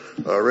booklet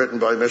written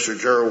by Mr.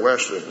 Gerald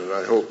Weston, and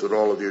I hope that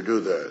all of you do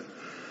that.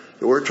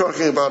 We're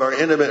talking about our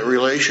intimate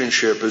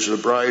relationship as the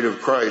bride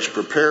of Christ,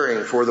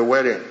 preparing for the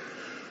wedding.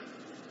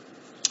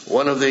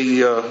 One of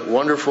the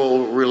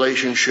wonderful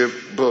relationship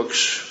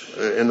books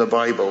in the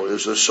Bible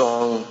is the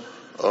Song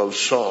of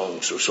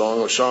Songs, the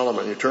Song of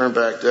Solomon. You turn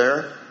back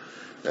there.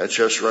 That's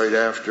just right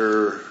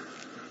after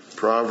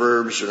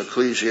Proverbs and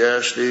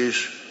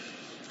Ecclesiastes.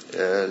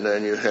 And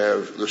then you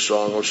have the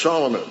Song of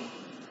Solomon.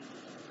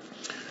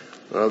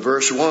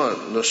 Verse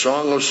 1, the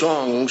Song of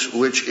Songs,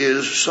 which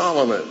is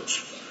Solomon's.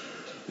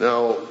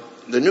 Now,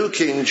 the New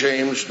King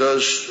James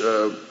does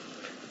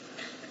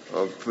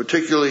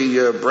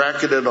particularly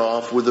bracket it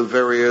off with the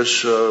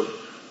various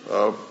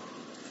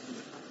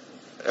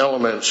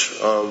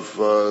elements of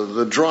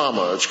the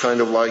drama. It's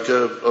kind of like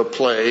a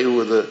play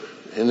with,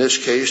 in this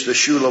case, the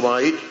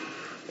Shulamite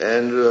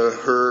and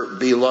her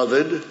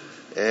beloved,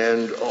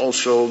 and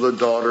also the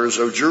daughters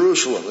of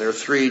Jerusalem. There are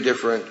three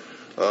different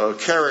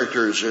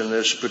characters in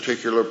this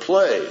particular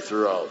play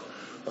throughout.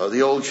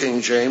 The Old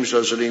King James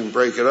doesn't even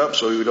break it up,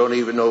 so you don't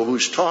even know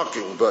who's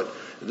talking, but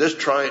this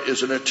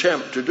is an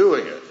attempt to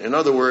doing it. In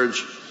other words,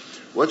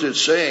 what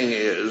it's saying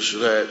is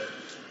that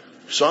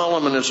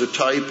Solomon is a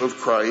type of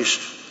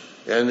Christ,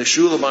 and the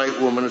Shulamite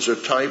woman is a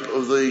type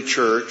of the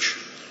church,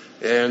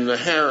 and the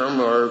harem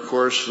are, of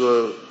course,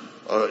 are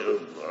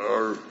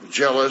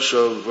jealous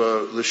of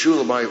the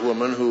Shulamite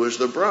woman who is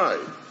the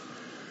bride.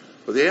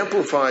 But the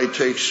Amplified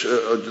takes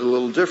a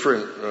little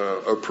different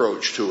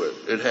approach to it.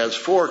 It has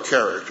four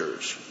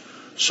characters.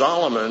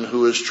 Solomon,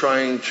 who is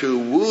trying to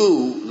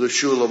woo the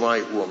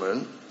Shulamite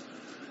woman,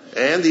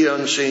 and the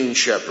unseen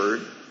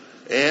shepherd,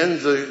 and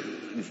the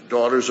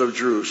daughters of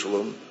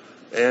Jerusalem,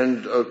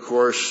 and, of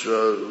course,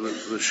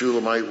 the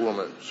Shulamite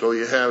woman. So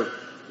you have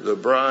the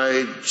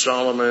bride,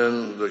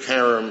 Solomon, the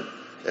harem,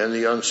 and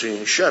the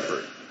unseen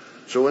shepherd.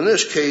 So in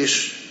this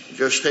case,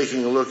 just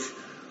taking a look,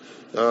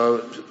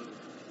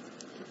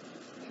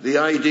 the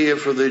idea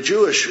for the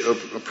Jewish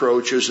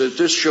approach is that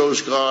this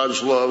shows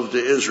God's love to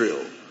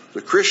Israel.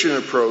 The Christian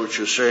approach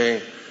is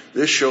saying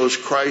this shows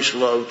Christ's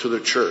love to the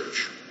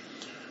church.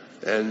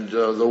 And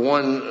the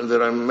one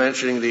that I'm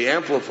mentioning, the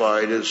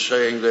Amplified, is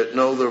saying that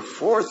no, the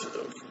fourth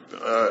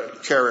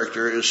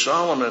character is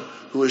Solomon,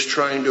 who is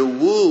trying to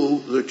woo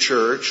the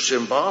church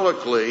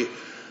symbolically.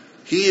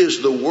 He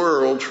is the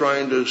world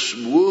trying to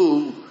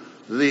woo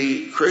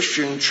the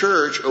Christian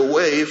church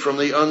away from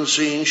the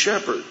unseen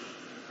shepherd.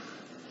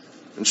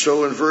 And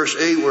so in verse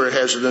 8, where it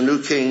has in the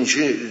New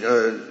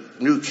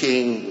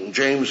King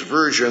James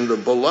Version, the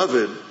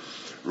beloved,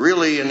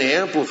 really in the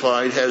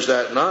Amplified has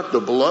that not the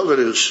beloved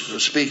is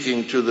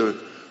speaking to the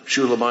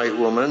Shulamite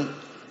woman,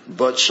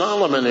 but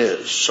Solomon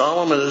is.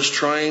 Solomon is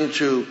trying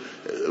to,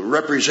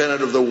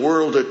 representative of the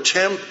world, to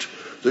tempt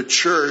the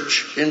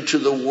church into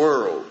the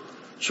world.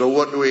 So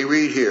what do we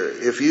read here?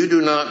 If you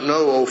do not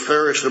know, O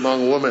fairest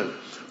among women,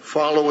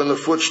 follow in the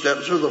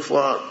footsteps of the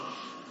flock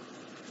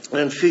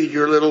and feed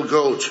your little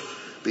goats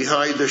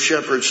behind the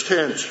shepherd's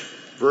tent.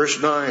 Verse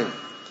 9.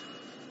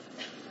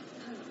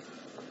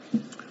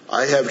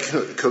 I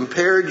have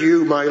compared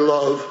you, my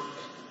love,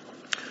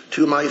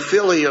 to my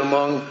filly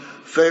among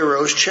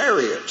Pharaoh's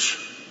chariots.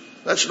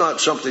 That's not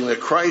something that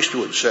Christ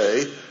would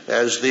say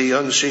as the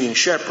unseen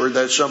shepherd.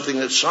 That's something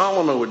that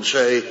Solomon would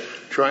say,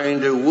 trying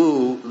to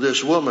woo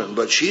this woman.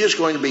 But she is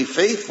going to be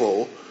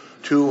faithful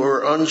to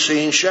her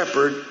unseen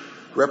shepherd,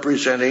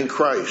 representing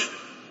Christ.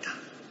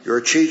 Your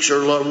cheeks are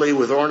lovely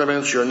with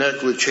ornaments, your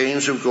neck with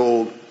chains of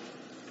gold.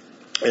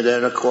 And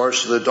then, of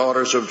course, the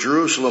daughters of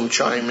Jerusalem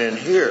chime in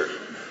here.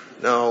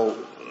 Now,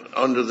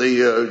 under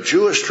the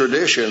Jewish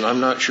tradition, I'm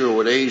not sure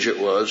what age it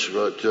was,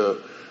 but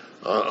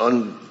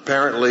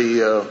apparently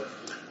you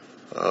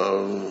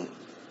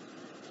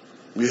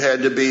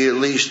had to be at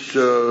least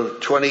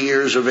 20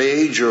 years of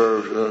age,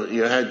 or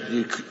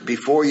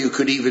before you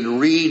could even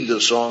read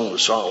the Song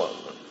of Solomon.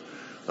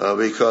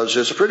 Because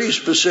it's pretty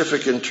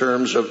specific in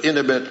terms of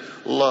intimate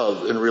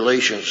love and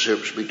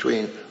relationships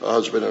between a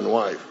husband and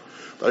wife.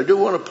 But I do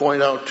want to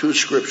point out two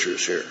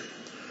scriptures here.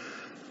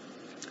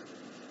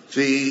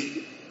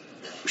 The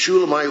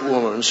Shulamite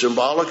woman,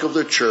 symbolic of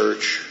the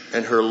church,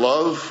 and her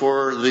love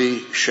for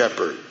the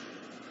shepherd,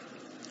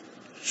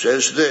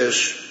 says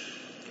this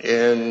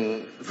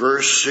in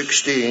verse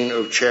 16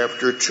 of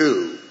chapter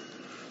 2.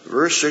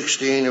 verse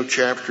 16 of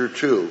chapter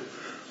 2.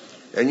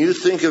 And you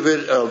think of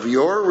it, of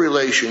your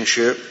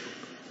relationship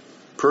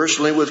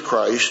personally with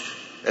Christ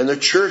and the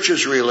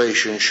church's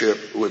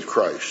relationship with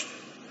Christ.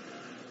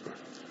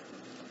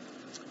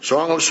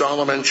 Song of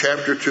Solomon,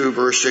 chapter 2,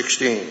 verse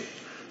 16.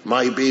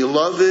 My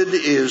beloved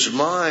is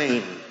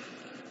mine,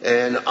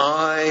 and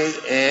I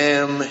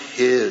am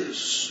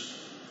his.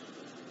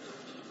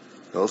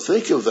 Now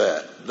think of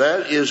that.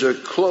 That is a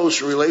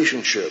close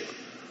relationship.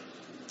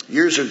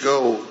 Years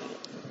ago,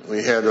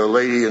 we had a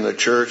lady in the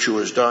church who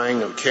was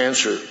dying of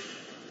cancer,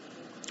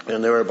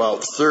 and there were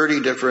about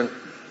 30 different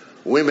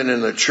women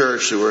in the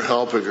church who were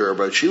helping her,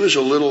 but she was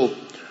a little,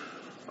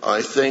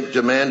 I think,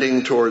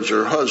 demanding towards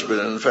her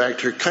husband. In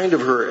fact,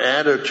 her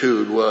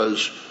attitude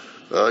was,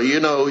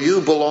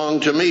 you belong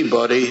to me,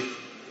 buddy.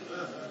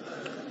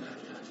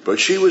 But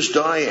she was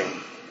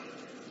dying.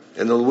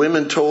 And the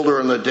women told her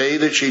on the day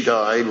that she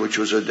died, which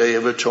was a day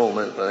of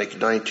atonement, like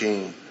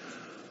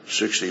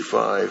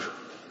 1965,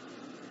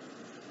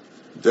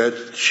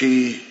 that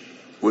she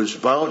was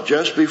about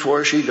just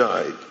before she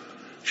died.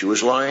 She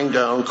was lying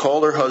down,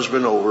 called her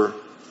husband over,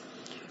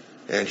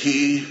 and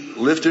he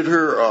lifted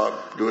her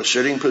up to a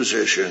sitting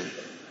position,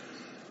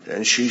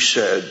 and she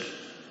said,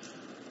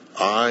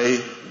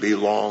 I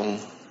belong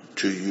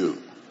to you.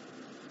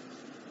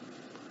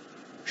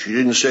 She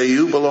didn't say,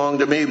 you belong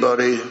to me,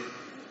 buddy.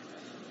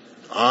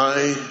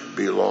 I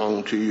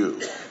belong to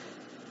you.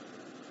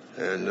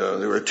 And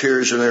there were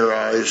tears in her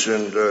eyes,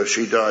 and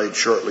she died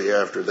shortly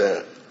after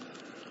that.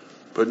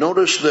 But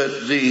notice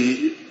that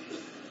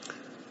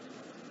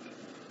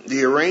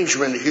the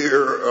arrangement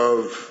here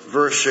of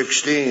verse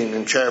 16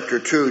 in chapter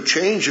 2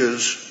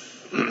 changes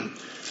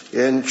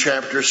in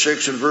chapter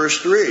 6 and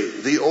verse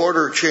 3. The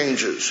order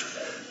changes.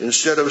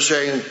 Instead of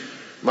saying,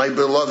 my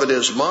beloved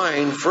is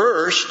mine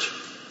first,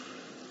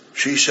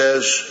 she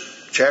says,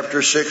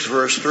 chapter 6,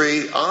 verse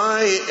 3,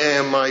 I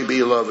am my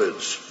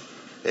beloved's,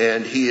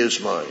 and he is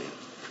mine.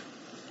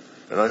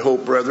 And I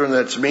hope, brethren,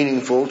 that's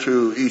meaningful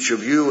to each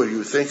of you as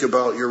you think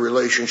about your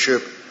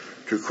relationship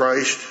to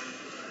Christ.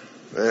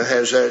 It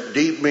has that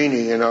deep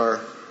meaning in our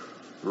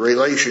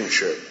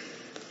relationship.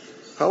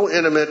 How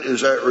intimate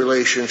is that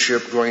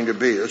relationship going to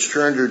be? Let's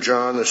turn to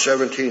John, the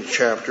 17th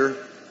chapter.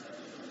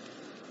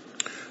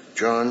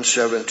 John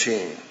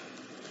 17.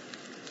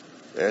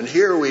 And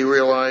here we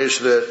realize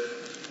that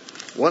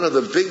one of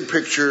the big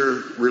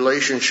picture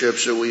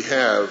relationships that we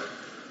have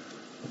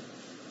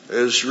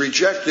is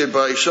rejected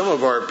by some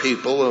of our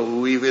people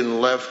who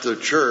even left the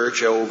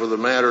church over the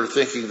matter,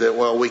 thinking that,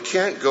 well, we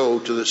can't go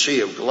to the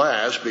Sea of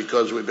Glass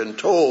because we've been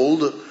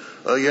told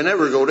you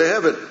never go to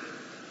heaven.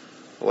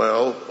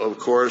 Well, of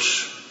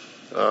course,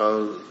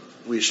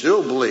 we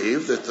still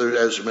believe that,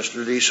 as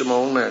Mr.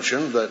 DeSimone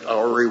mentioned, that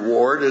our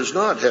reward is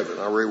not heaven.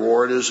 Our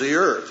reward is the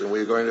earth, and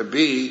we're going to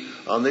be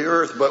on the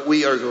earth. But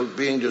we are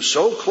being just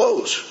so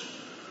close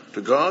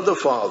to God the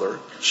Father,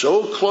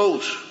 so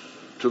close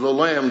to the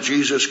Lamb,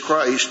 Jesus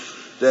Christ,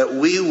 that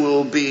we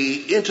will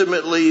be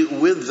intimately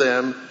with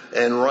them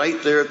and right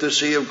there at the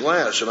Sea of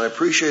Glass. And I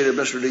appreciated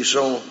Mr.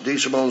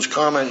 DeSimone's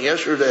comment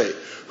yesterday.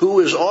 Who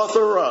is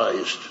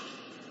authorized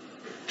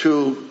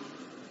to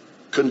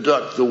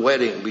conduct the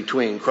wedding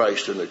between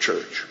Christ and the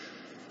church?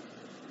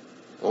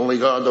 Only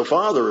God the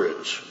Father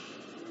is.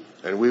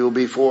 And we will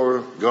be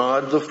before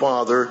God the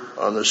Father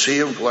on the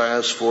Sea of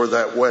Glass for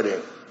that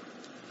wedding.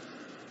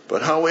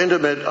 But how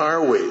intimate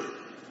are we?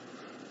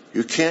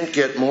 You can't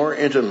get more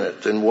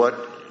intimate than what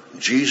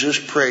Jesus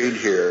prayed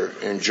here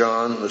in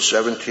John, the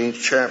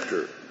 17th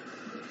chapter.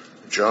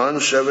 John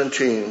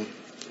 17,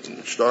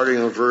 starting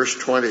in verse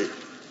 20.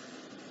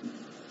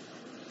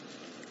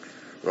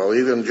 Well,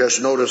 even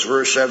just notice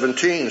verse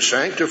 17.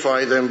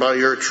 Sanctify them by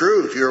your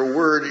truth. Your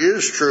word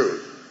is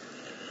truth.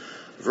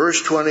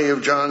 Verse 20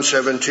 of John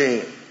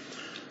 17.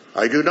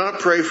 I do not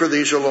pray for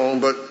these alone,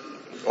 but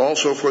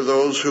also for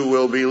those who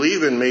will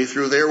believe in me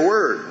through their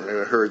word.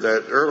 I heard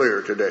that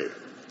earlier today.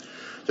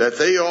 That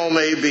they all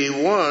may be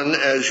one,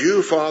 as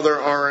you, Father,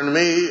 are in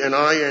me, and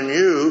I in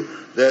you,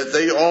 that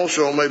they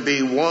also may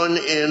be one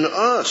in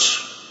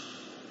us.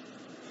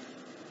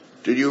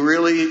 Did you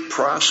really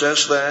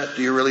process that?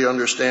 Do you really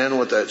understand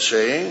what that's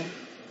saying?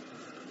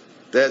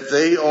 That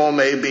they all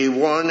may be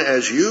one,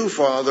 as you,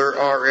 Father,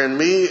 are in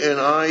me, and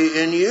I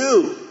in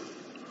you.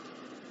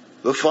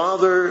 The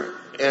Father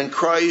and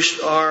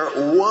Christ are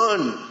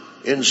one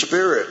in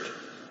spirit.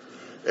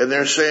 And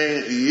they're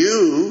saying,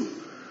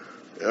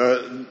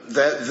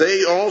 that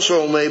they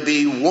also may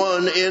be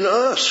one in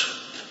us,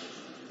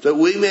 that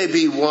we may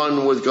be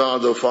one with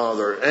God the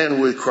Father and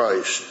with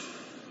Christ,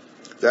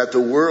 that the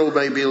world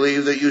may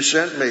believe that you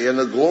sent me, and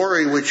the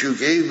glory which you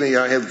gave me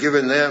I have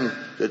given them,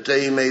 that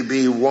they may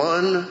be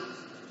one,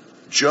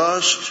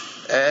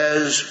 just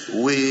as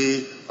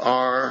we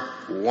are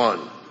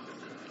one.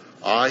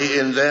 I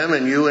in them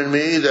and you in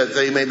me, that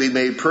they may be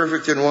made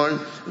perfect in one,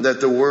 that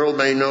the world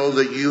may know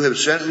that you have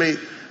sent me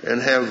and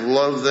have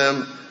loved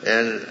them,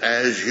 and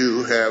as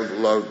you have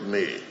loved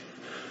me.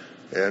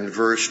 And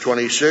verse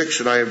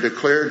 26, and I have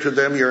declared to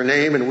them your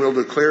name, and will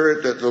declare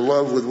it, that the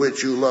love with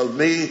which you loved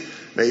me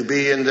may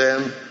be in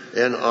them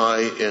and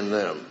I in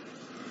them.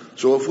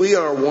 So if we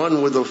are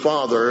one with the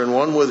Father and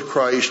one with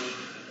Christ,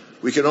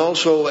 we can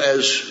also,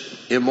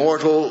 as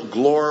immortal,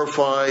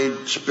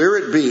 glorified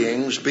spirit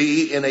beings,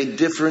 be in a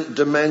different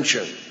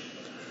dimension.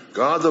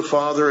 God the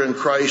Father and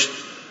Christ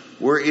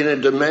were in a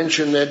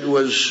dimension that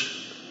was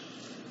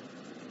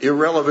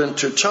irrelevant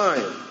to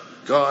time.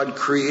 God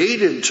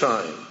created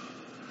time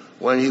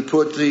when he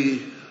put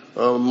the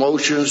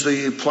motions,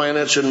 the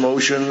planets in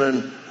motion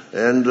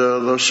and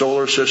the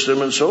solar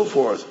system and so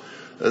forth.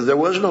 There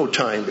was no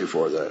time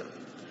before that.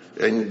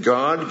 And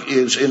God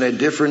is in a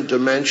different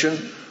dimension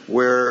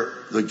where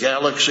the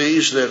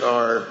galaxies that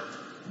are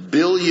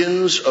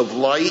billions of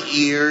light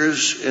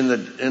years in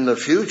the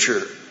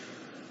future,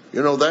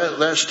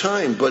 that's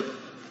time, but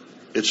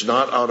it's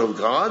not out of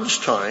God's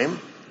time.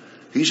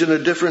 He's in a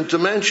different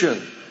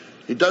dimension.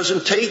 It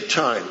doesn't take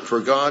time for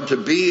God to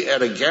be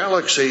at a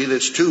galaxy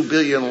that's 2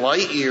 billion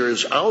light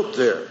years out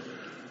there.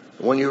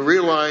 When you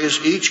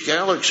realize each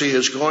galaxy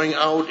is going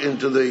out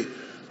into the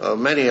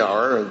many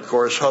are, and of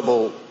course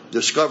Hubble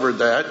discovered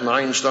that, and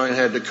Einstein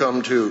had to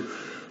come to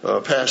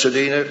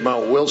Pasadena at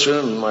Mount Wilson,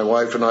 and my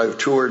wife and I have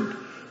toured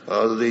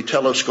the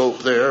telescope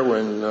there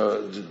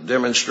when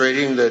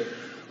demonstrating that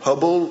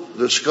Hubble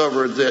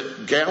discovered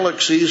that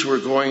galaxies were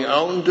going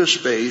out into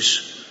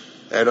space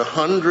at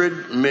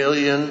 100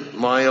 million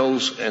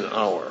miles an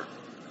hour.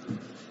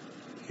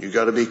 You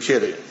got to be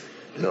kidding.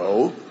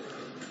 No.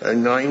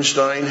 And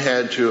Einstein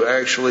had to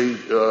actually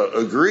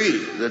agree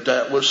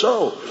that was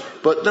so.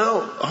 But now,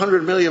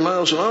 100 million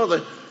miles an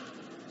hour,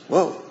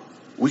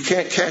 we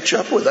can't catch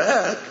up with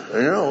that.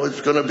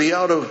 It's going to be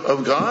out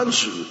of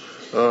God's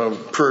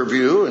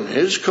purview and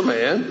his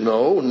command.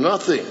 No,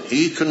 nothing.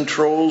 He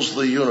controls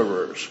the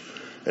universe.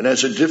 And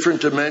as a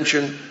different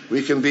dimension,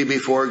 we can be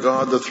before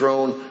God, the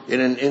throne,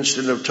 in an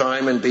instant of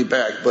time and be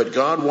back. But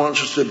God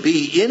wants us to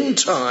be in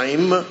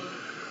time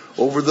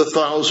over the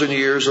 1,000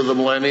 years of the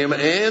millennium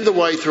and the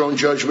white throne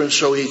judgment,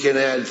 so he can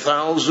add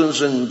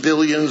thousands and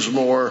billions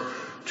more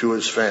to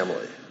his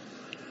family.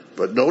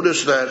 But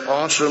notice that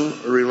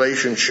awesome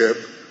relationship,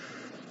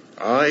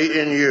 I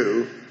in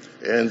you,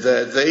 and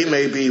that they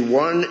may be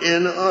one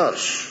in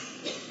us.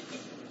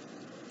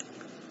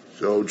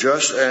 So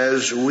just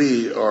as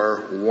we are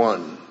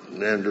one,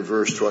 end of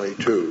verse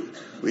 22,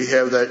 we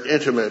have that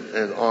intimate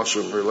and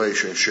awesome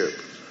relationship.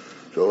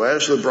 So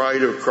as the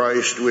bride of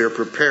Christ, we are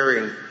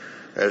preparing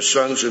as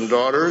sons and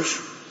daughters,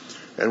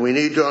 and we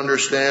need to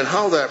understand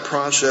how that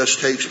process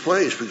takes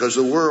place, because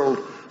the world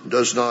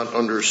does not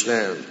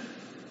understand.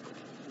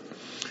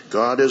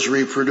 God is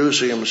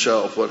reproducing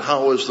himself, but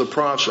how is the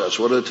process?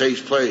 What it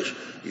takes place?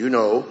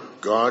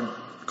 God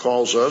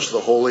calls us the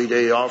Holy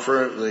Day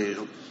offering,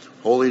 the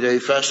Holy Day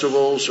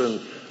festivals and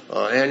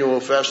annual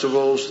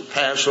festivals, the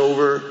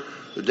Passover,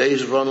 the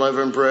days of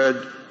unleavened bread,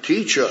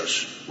 teach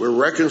us. We're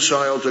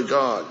reconciled to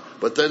God.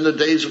 But then the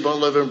days of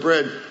unleavened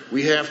bread,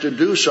 we have to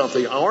do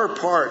something. Our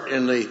part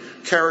in the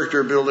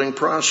character building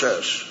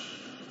process.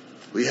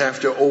 We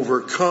have to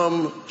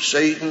overcome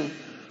Satan,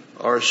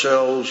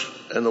 ourselves,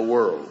 and the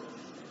world.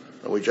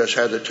 And we just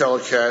had the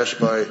telecast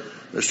by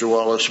Mr.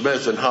 Wallace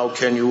Smith, and how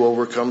can you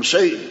overcome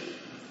Satan?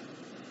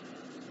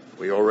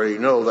 We already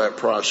know that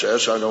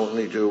process. I don't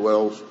need to,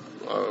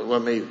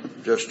 let me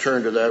just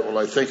turn to that while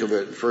I think of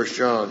it. 1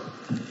 John.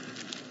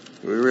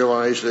 We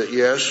realize that,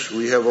 yes,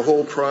 we have a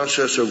whole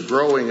process of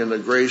growing in the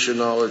grace and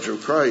knowledge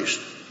of Christ.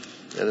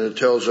 And it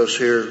tells us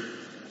here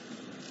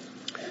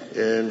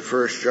in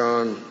 1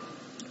 John,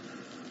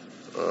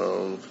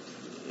 the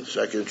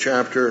 2nd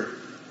chapter,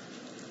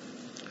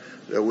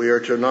 that we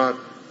are to not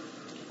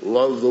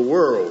love the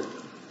world,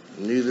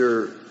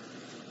 neither.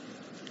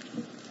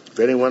 If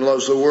anyone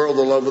loves the world,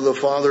 the love of the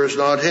Father is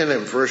not in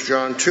him. 1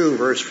 John 2,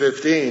 verse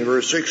 15,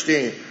 verse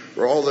 16.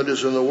 For all that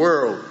is in the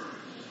world,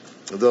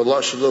 the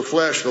lust of the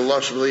flesh, the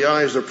lust of the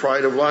eyes, the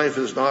pride of life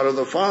is not of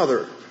the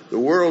Father. The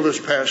world is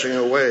passing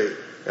away,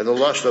 and the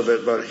lust of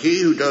it, but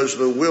he who does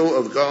the will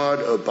of God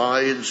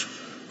abides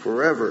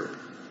forever.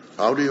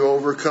 How do you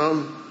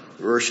overcome?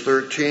 Verse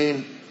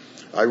 13.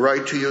 I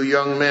write to you,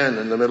 young men,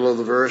 in the middle of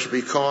the verse,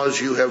 because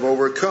you have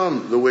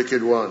overcome the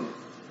wicked one.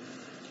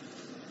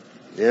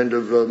 The end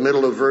of the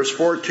middle of verse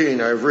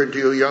 14, I have written to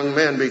you, young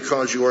men,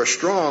 because you are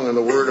strong and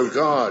the word of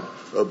God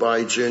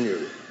abides in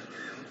you.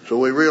 So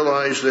we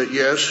realize that,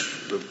 yes,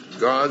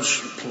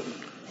 God's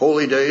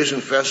holy days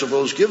and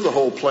festivals give the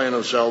whole plan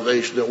of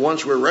salvation, that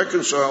once we're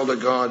reconciled to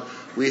God,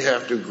 we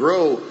have to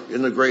grow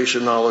in the grace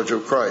and knowledge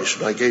of Christ.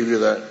 And I gave you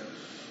that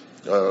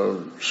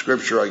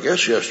scripture, I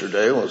guess,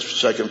 yesterday. It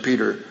was 2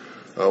 Peter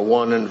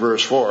 1 and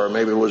verse 4.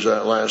 Maybe it was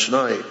that last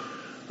night.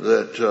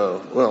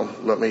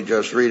 Let me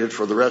just read it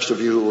for the rest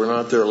of you who were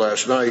not there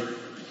last night.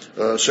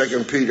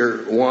 2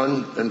 Peter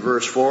 1 and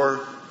verse 4.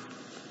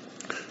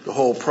 The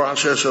whole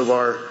process of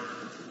our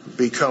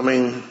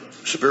becoming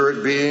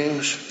spirit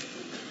beings.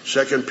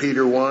 2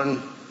 Peter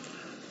 1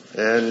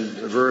 and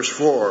verse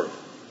 4.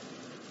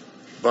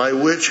 By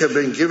which have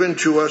been given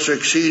to us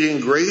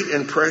exceeding great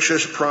and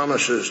precious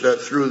promises,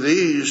 that through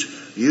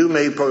these you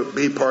may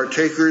be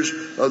partakers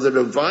of the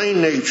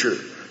divine nature,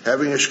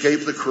 having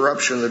escaped the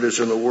corruption that is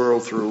in the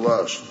world through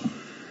lust.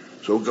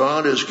 So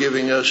God is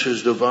giving us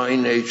his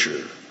divine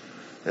nature.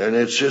 And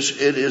it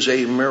is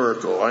a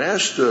miracle. I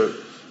asked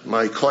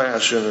my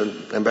class in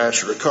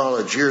Ambassador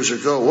College years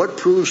ago, what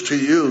proves to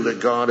you that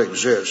God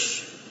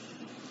exists?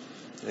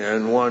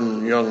 And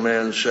one young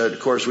man said, of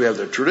course, we have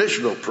the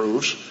traditional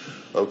proofs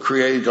of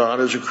God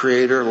as a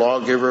creator,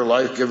 lawgiver,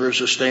 life giver,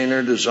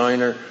 sustainer,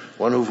 designer,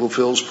 one who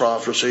fulfills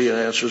prophecy and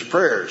answers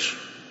prayers.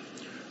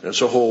 And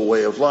it's a whole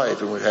way of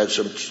life, and we've had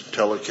some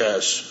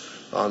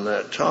telecasts on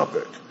that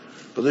topic.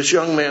 But this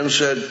young man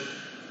said,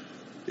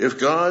 if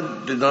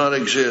God did not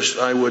exist,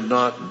 I would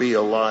not be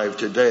alive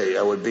today.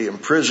 I would be in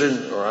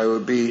prison, or I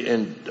would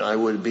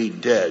be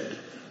dead,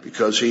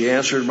 because he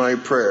answered my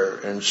prayer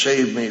and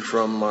saved me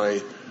from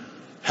my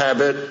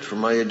habit, from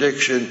my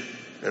addiction,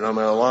 and I'm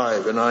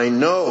alive. And I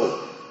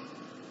know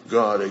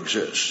God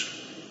exists.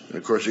 And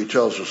of course he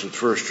tells us in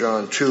 1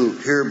 John 2,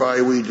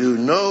 hereby we do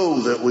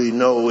know that we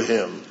know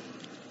him,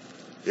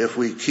 if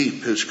we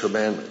keep his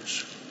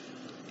commandments.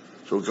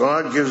 So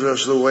God gives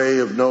us the way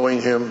of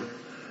knowing him,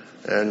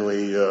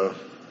 and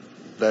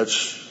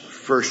that's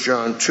 1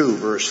 John 2,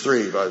 verse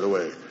 3, by the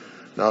way.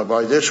 Now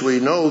by this we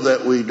know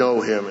that we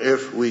know him,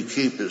 if we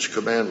keep his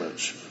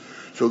commandments.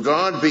 So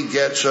God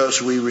begets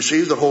us. We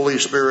receive the Holy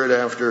Spirit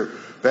after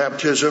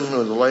baptism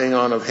and the laying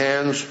on of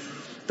hands.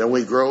 Then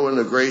we grow in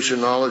the grace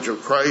and knowledge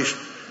of Christ.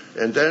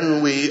 And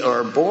then we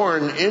are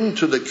born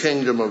into the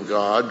kingdom of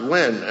God.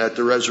 When? At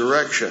the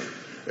resurrection.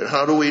 And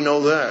how do we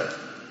know that?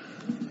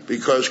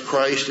 Because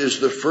Christ is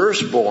the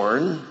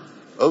firstborn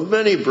of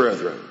many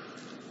brethren.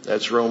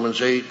 That's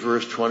Romans 8,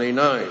 verse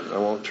 29. I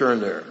won't turn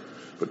there.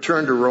 But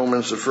turn to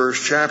Romans, the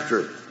first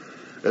chapter.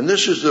 And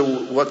this is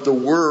what the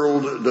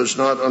world does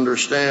not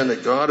understand,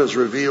 that God has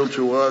revealed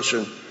to us,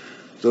 and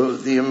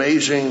the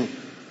amazing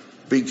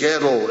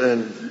begettal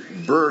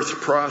and birth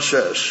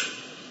process.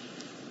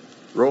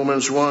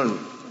 Romans 1.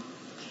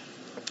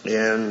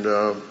 And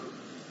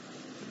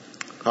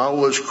how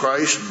was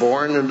Christ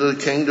born into the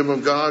kingdom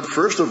of God?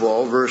 First of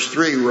all, verse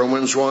 3,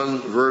 Romans 1,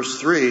 verse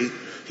 3,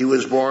 he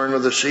was born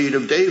of the seed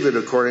of David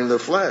according to the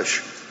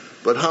flesh.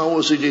 But how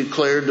was he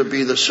declared to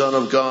be the Son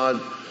of God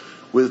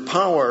with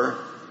power?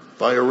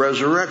 By a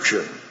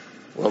resurrection.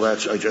 Well,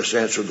 I just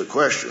answered the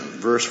question.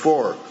 Verse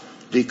 4,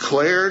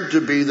 declared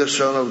to be the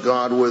Son of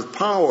God with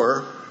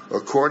power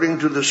according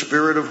to the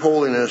Spirit of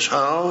holiness.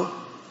 How?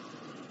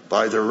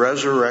 By the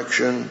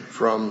resurrection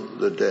from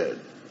the dead.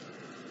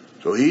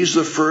 So he's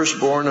the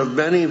firstborn of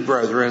many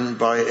brethren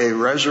by a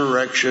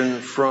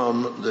resurrection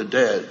from the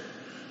dead.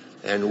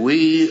 And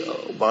we,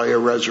 by a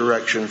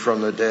resurrection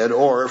from the dead,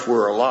 or if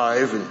we're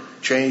alive and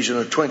changed in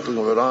a twinkling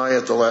of an eye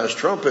at the last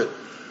trumpet,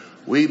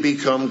 we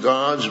become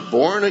God's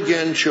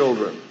born-again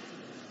children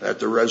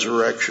at the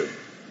resurrection.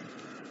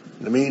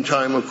 In the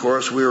meantime, of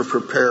course, we are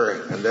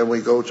preparing, and then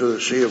we go to the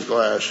sea of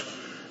glass,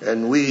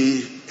 and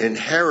we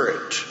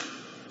inherit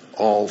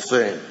all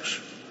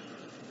things.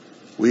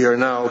 We are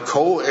now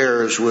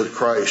co-heirs with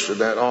Christ in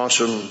that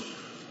awesome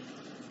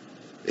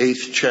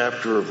 8th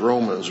chapter of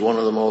Romans, one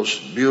of the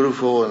most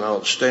beautiful and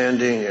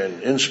outstanding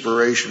and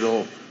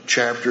inspirational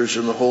chapters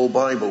in the whole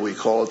Bible. We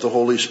call it the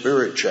Holy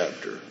Spirit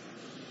chapter.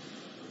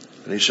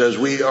 And he says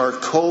we are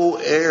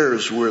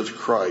co-heirs with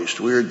Christ.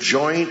 We are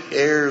joint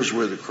heirs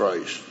with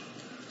Christ.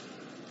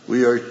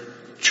 We are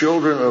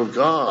children of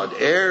God,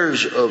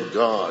 heirs of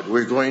God.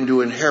 We're going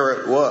to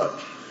inherit what?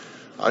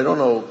 I don't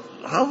know.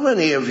 How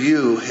many of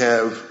you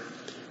have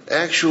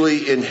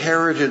actually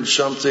inherited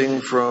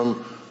something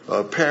from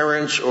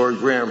parents or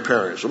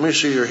grandparents? Let me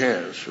see your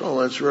hands.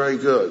 Oh, that's very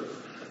good.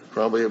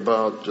 Probably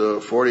about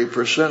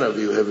 40% of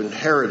you have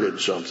inherited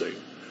something.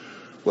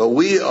 Well,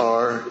 we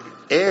are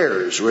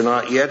heirs. We're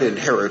not yet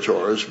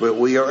inheritors, but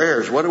we are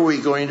heirs. What are we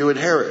going to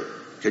inherit?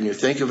 Can you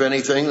think of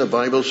anything the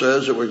Bible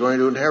says that we're going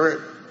to inherit?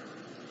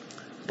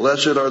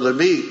 Blessed are the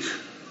meek,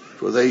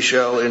 for they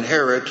shall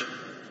inherit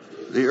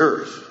the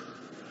earth.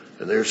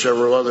 And there are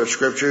several other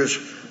scriptures.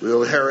 We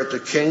will inherit the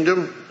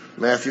kingdom.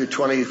 Matthew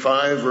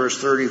 25, verse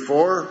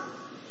 34.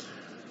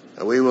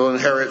 And we will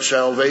inherit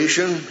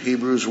salvation.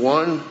 Hebrews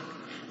 1,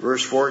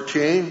 verse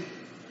 14.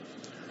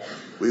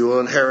 We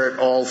will inherit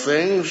all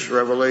things,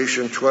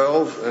 Revelation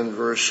 12 and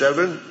verse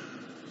 7.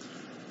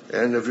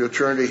 And if you'll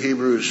turn to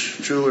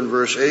Hebrews 2 and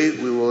verse 8,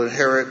 we will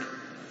inherit,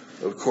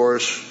 of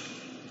course,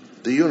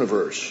 the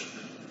universe.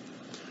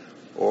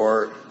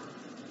 Or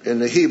in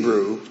the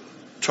Hebrew,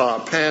 ta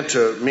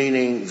panta,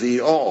 meaning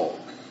the all.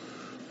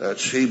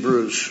 That's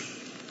Hebrews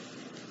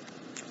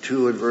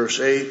 2 and verse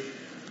 8.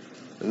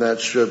 And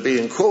that's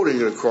being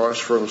quoted, of course,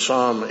 from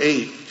Psalm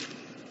 8.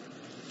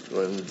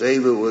 When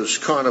David was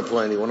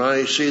contemplating, when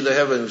I see the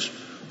heavens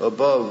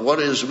above, what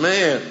is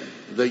man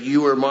that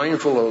you are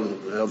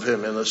mindful of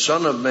him, and the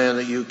Son of Man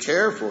that you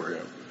care for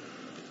him?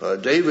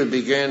 David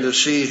began to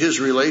see his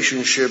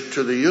relationship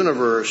to the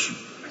universe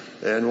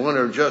and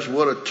wonder just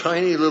what a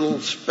tiny little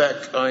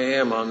speck I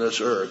am on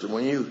this earth. And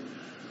when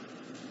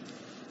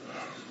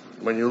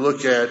you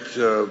look at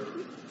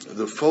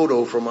the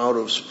photo from out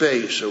of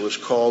space, it was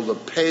called the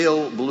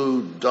pale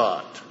blue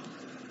dot.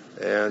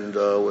 and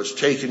was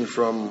taken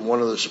from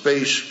one of the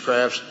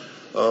spacecrafts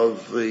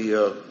of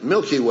the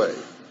Milky Way.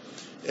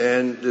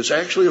 And there's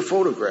actually a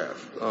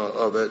photograph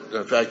of it.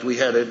 In fact, we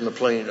had it in the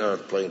Plain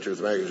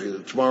Truth magazine. The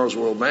Tomorrow's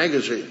World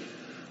magazine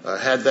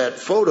had that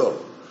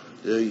photo,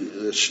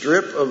 the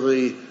strip of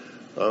the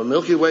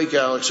Milky Way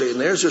galaxy, and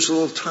there's this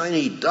little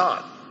tiny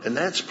dot, and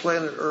that's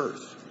planet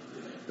Earth.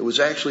 It was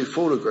actually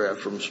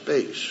photographed from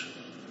space.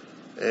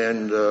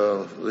 And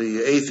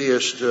the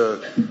atheist,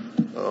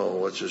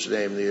 what's his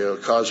name, the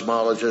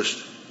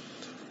cosmologist,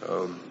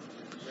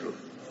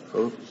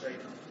 who?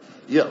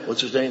 Yeah,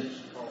 what's his name?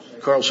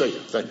 Carl Sagan.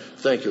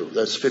 Thank you.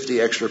 That's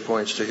 50 extra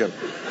points to him.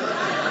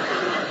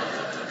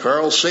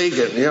 Carl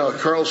Sagan.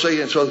 Carl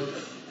Sagan. So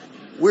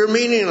we're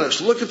meaningless.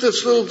 Look at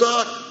this little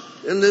dot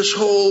in this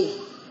whole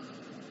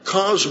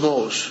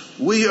cosmos.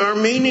 We are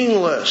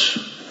meaningless.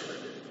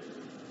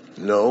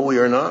 No, we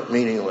are not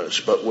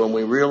meaningless. But when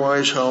we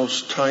realize how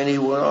tiny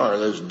we are,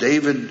 as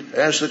David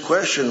asked the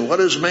question, what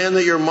is man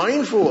that you're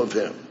mindful of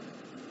him?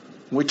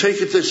 We take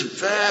it this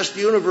vast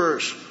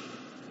universe.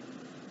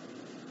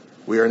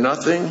 We are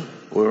nothing.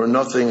 We are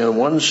nothing in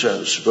one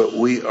sense, but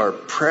we are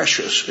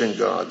precious in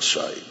God's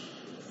sight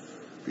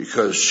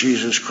because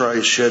Jesus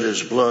Christ shed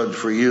his blood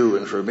for you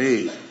and for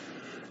me.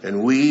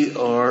 And we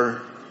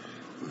are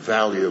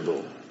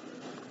valuable.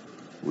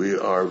 We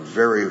are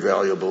very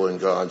valuable in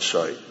God's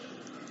sight.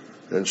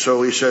 And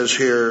so he says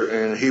here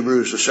in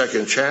Hebrews, the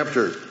 2nd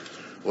chapter,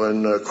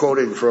 when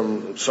quoting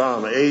from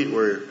Psalm 8,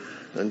 where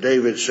and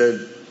David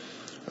said,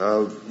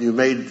 you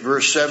made,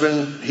 verse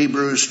 7,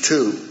 Hebrews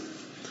 2,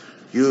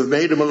 you have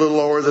made him a little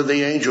lower than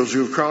the angels.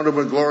 You have crowned him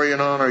with glory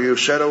and honor. You have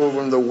set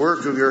over him the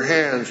work of your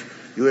hands.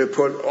 You have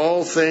put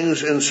all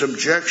things in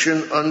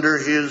subjection under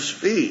his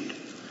feet.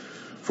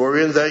 For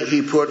in that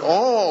he put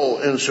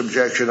all in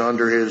subjection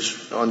under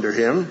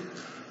him,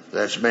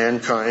 that's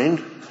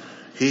mankind,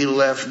 he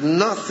left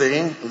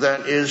nothing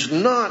that is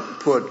not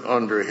put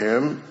under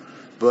him,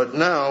 but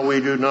now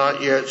we do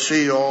not yet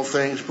see all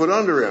things put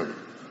under him.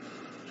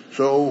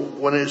 So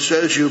when it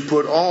says you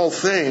put all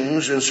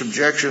things in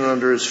subjection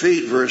under his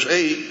feet, verse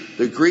 8,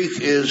 the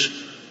Greek is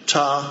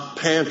ta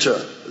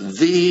panta,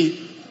 the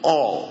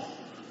all.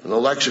 And the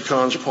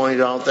lexicons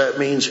point out that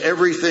means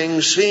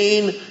everything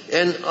seen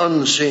and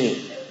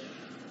unseen.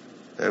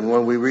 And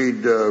when we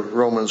read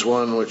Romans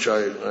 1, which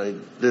I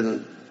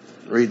didn't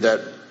read that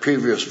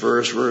previous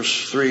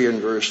verse 3 and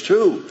verse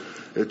 2,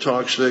 it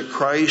talks that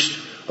Christ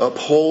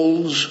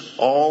upholds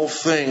all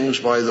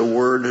things by the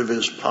word of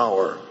his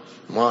power.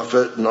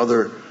 Moffat and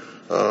other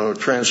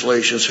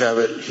translations have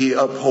it, he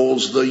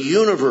upholds the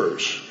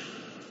universe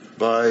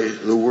by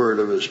the word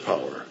of his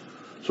power.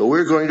 So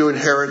we're going to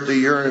inherit the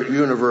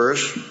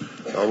universe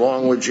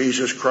along with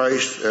Jesus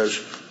Christ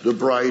as the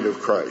bride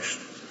of Christ.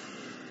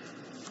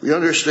 We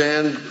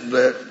understand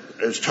that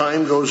as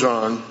time goes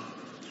on,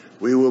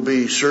 we will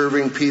be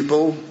serving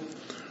people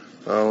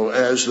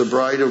as the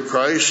bride of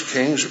Christ,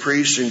 kings,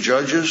 priests, and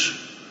judges.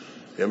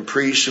 And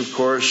priests, of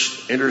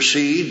course,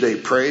 intercede. They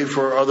pray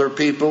for other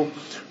people.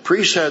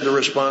 Priests had the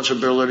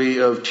responsibility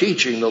of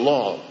teaching the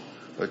law,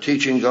 of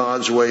teaching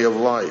God's way of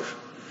life.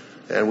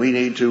 And we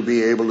need to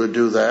be able to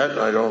do that.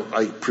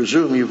 I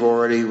presume you've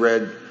already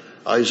read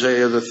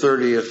Isaiah the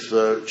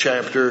 30th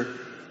chapter,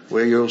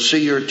 where you'll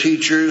see your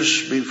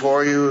teachers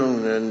before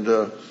you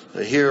and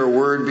hear a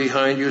word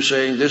behind you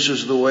saying, this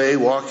is the way,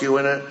 walk you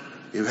in it.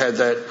 You've had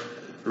that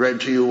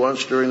read to you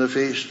once during the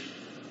feast?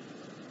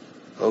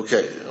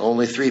 Okay,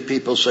 only 3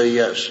 people say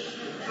yes.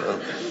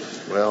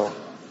 Well,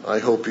 I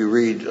hope you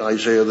read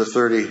Isaiah the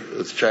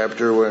 30th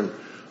chapter when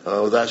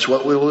that's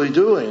what we will be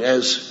doing.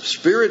 As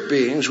spirit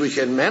beings, we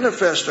can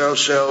manifest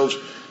ourselves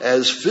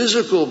as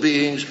physical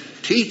beings,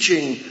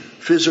 teaching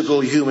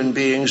physical human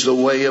beings the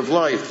way of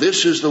life.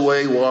 This is the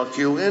way, walk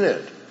you in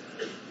it.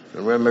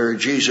 And remember,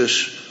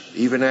 Jesus,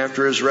 even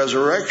after his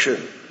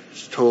resurrection,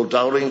 told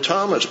doubting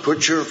Thomas,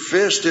 put your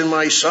fist in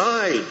my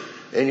side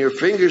and your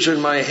fingers in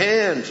my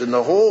hands and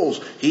the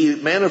holes. He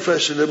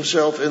manifested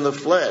himself in the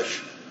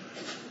flesh.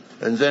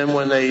 And then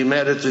when they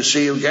met at the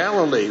Sea of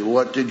Galilee,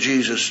 what did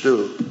Jesus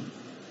do?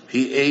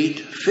 He ate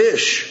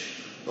fish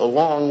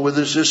along with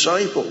his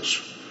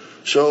disciples.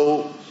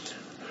 So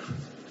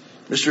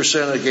Mr.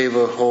 Senna gave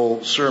a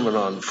whole sermon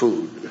on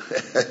food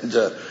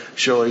and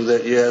showing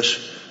that, yes,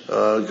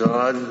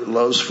 God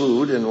loves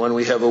food. And when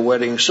we have a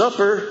wedding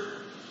supper,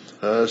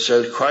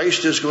 said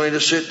Christ is going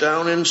to sit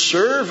down and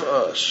serve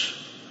us.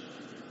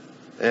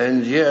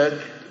 And yet,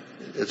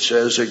 it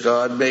says that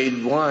God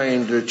made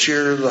wine to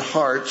cheer the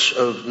hearts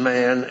of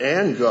man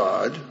and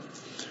God.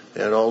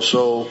 And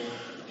also,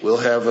 we'll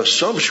have a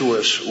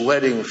sumptuous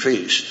wedding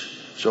feast.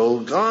 So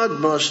God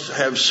must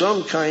have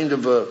some kind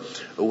of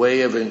a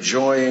way of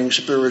enjoying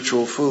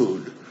spiritual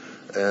food.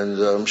 And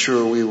I'm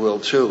sure we will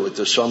too at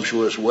the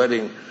sumptuous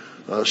wedding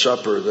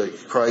supper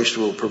that Christ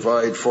will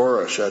provide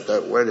for us at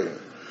that wedding.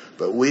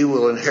 But we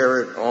will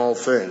inherit all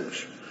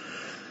things.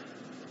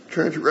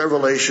 Turn to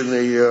Revelation,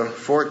 the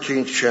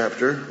 14th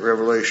chapter,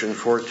 Revelation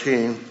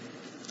 14.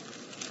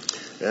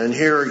 And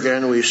here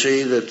again we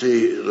see that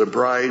the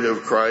bride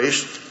of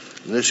Christ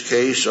In this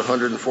case,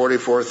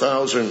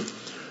 144,000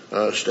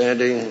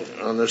 standing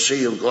on the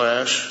sea of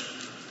glass.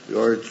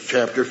 Or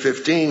chapter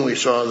 15, we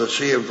saw the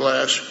sea of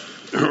glass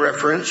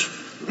reference.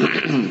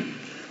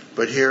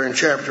 But here in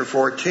chapter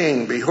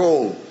 14,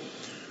 behold,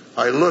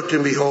 I looked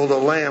and behold a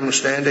lamb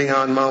standing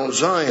on Mount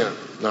Zion.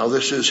 Now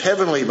this is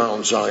heavenly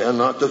Mount Zion,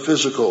 not the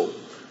physical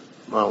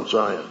Mount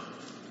Zion.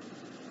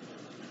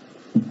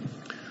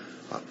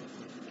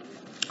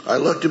 I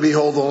looked to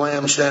behold the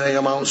Lamb standing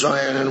on Mount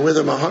Zion, and with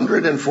him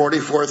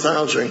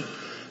 144,000,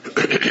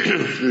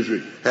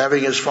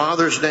 having his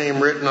Father's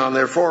name written on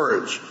their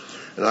foreheads.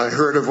 And I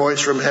heard a voice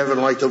from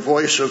heaven like the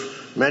voice of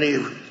many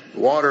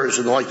waters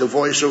and like the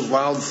voice of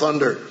loud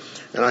thunder.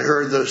 And I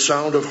heard the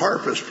sound of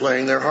harpists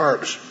playing their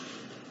harps.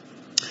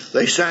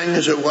 They sang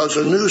as it was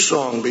a new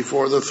song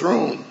before the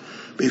throne,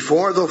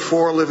 before the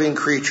four living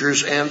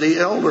creatures and the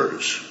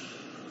elders.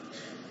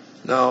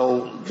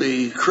 Now,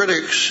 the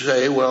critics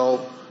say,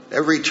 well,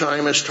 every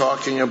time it's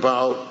talking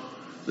about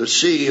the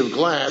sea of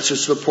glass,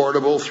 it's the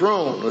portable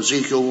throne,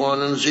 Ezekiel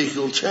 1 and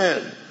Ezekiel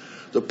 10.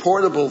 The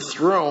portable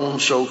throne,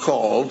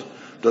 so-called,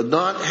 did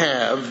not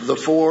have the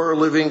four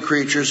living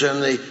creatures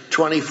and the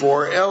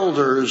 24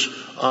 elders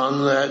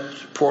on that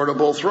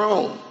portable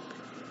throne.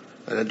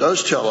 And it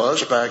does tell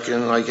us back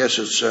in, I guess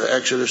it's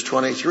Exodus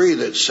 23,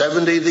 that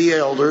 70 of the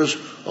elders,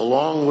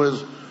 along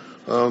with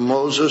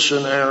Moses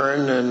and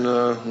Aaron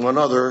and one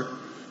other,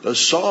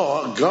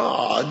 saw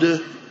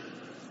God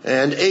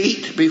and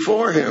ate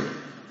before him.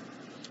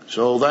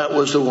 So that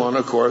was the one,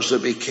 of course,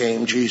 that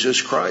became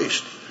Jesus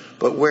Christ.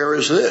 But where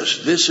is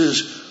this? This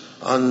is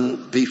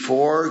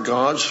before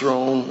God's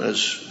throne,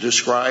 as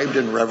described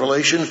in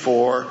Revelation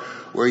 4,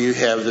 where you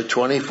have the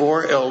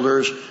 24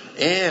 elders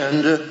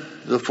and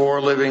the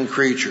four living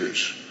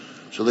creatures.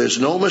 So there's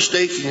no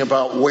mistaking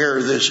about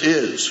where this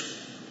is.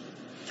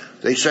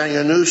 They sang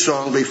a new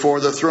song before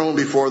the throne,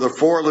 before the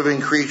four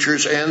living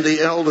creatures and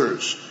the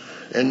elders.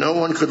 And no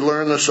one could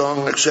learn the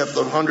song except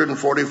the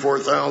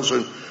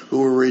 144,000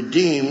 who were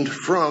redeemed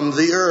from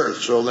the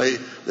earth. So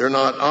they're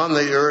not on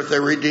the earth,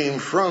 they're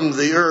redeemed from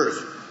the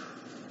earth.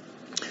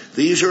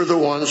 These are the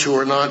ones who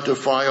are not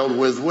defiled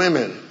with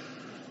women.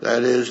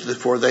 That is,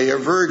 for they are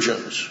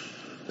virgins.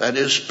 That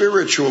is,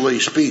 spiritually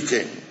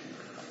speaking.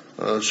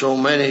 So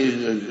many,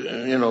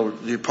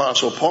 the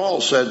Apostle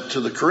Paul said to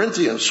the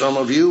Corinthians, some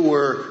of you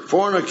were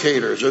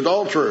fornicators,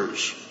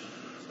 adulterers,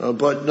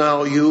 but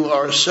now you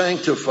are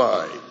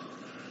sanctified.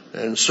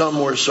 And some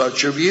were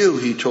such of you,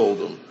 he told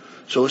them.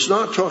 So it's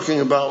not talking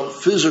about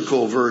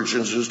physical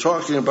virgins, it's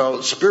talking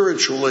about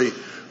spiritually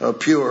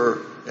pure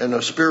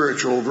and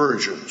spiritual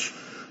virgins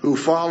who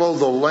follow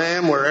the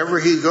Lamb wherever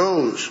he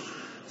goes.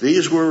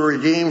 These were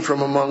redeemed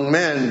from among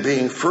men,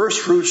 being first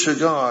fruits to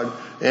God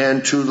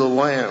and to the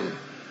Lamb.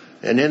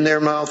 And in their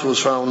mouth was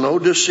found no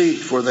deceit,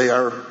 for they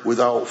are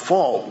without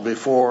fault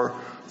before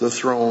the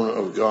throne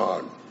of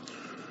God.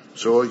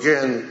 So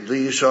again,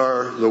 these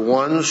are the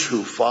ones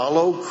who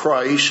follow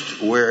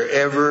Christ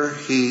wherever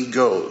he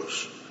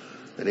goes.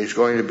 And he's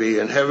going to be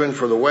in heaven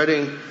for the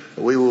wedding,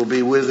 and we will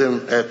be with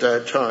him at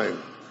that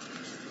time.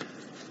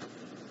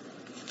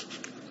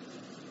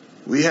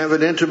 We have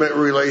an intimate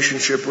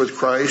relationship with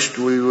Christ.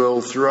 We will,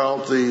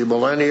 throughout the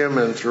millennium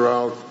and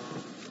throughout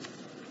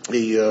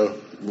the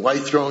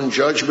white throne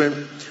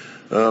judgment,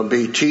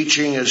 be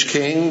teaching as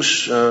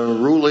kings,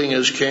 ruling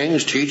as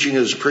kings, teaching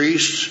as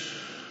priests,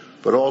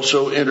 but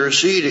also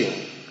interceding.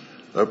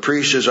 A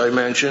priest, as I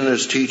mentioned,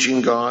 is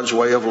teaching God's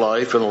way of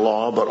life and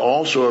law, but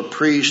also a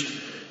priest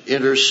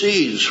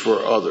intercedes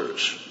for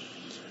others.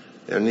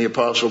 And the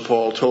Apostle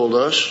Paul told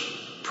us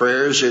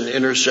prayers and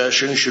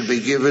intercession should be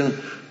given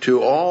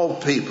to all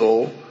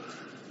people,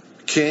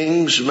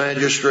 kings,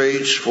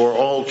 magistrates, for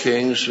all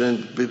kings,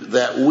 and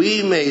that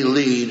we may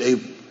lead a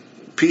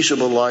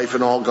peaceable life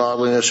in all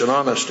godliness and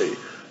honesty.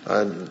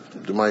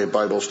 My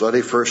Bible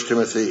study, 1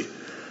 Timothy,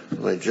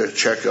 let me just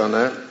check on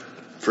that.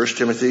 1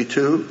 Timothy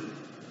 2?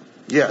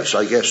 Yes,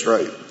 I guessed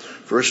right.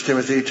 1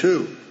 Timothy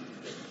 2.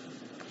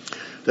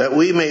 That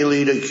we may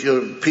lead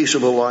a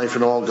peaceable life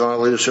in all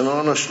godliness and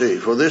honesty.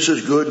 For this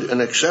is good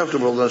and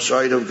acceptable in the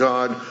sight of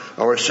God,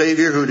 our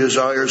Savior, who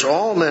desires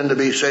all men to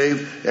be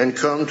saved and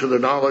come to the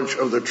knowledge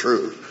of the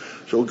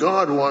truth. So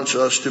God wants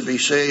us to be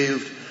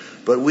saved,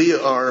 but we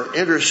are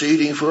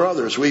interceding for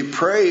others. We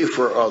pray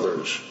for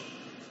others.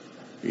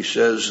 He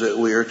says that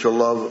we are to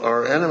love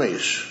our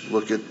enemies.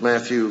 Look at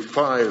Matthew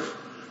 5.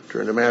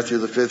 Turn to Matthew,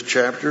 the 5th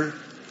chapter.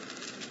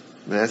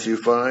 Matthew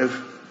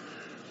 5.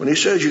 When he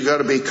says you got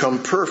to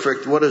become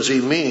perfect, what does he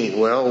mean?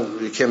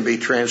 Well, it can be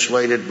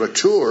translated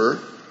mature,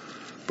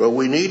 but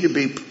we need to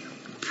be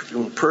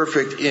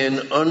perfect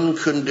in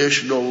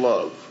unconditional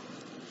love.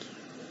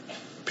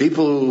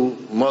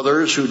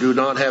 Mothers who do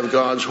not have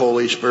God's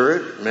Holy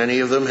Spirit, many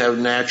of them have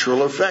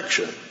natural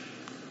affection.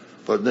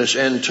 But in this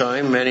end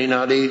time, many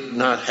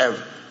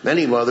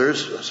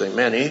mothers, I say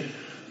many,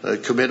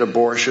 commit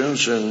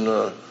abortions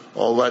and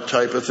all that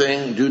type of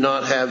thing, do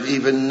not have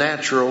even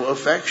natural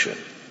affection.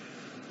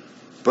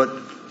 But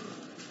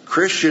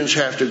Christians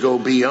have to go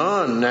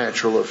beyond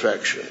natural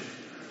affection.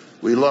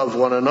 We love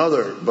one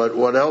another, but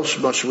what else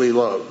must we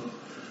love?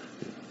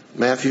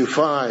 Matthew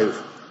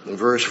 5,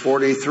 verse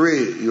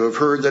 43, you have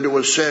heard that it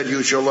was said,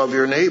 you shall love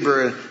your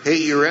neighbor and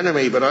hate your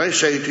enemy. But I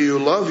say to you,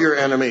 love your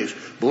enemies,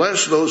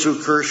 bless those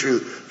who curse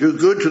you, do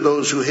good to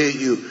those who hate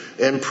you,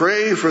 and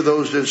pray for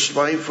those that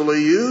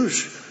spitefully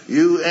use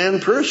you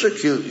and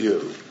persecute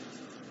you.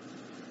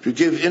 To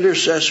give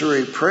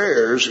intercessory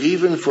prayers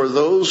even for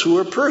those who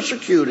are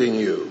persecuting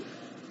you.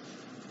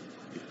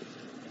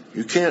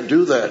 You can't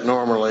do that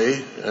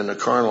normally in a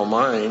carnal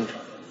mind,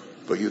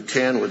 but you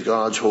can with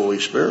God's Holy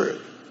Spirit.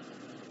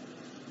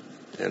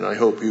 And I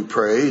hope you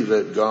pray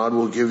that God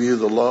will give you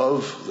the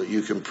love, that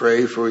you can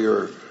pray for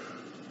your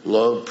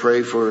love,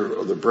 pray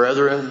for the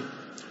brethren,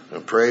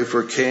 and pray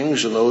for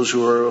kings and those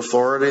who are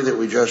authority that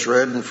we just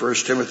read in 1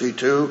 Timothy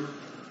 2,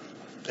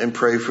 and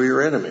pray for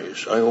your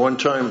enemies. One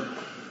time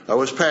I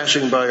was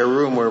passing by a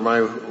room where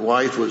my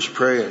wife was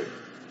praying,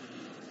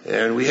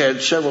 and we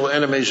had several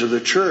enemies of the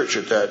church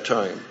at that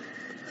time,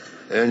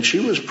 and she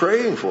was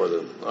praying for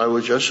them. I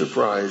was just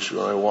surprised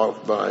when I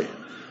walked by.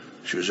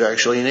 She was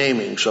actually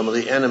naming some of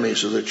the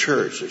enemies of the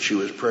church that she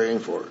was praying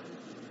for.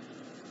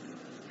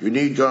 You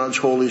need God's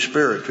Holy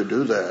Spirit to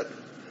do that.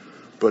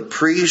 But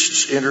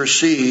priests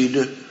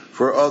intercede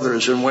for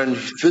others. And when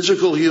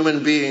physical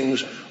human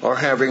beings are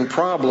having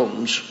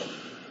problems,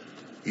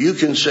 you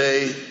can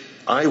say,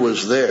 I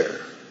was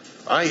there.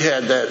 I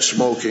had that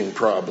smoking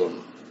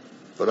problem,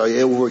 but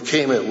I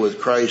overcame it with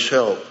Christ's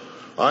help.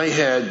 I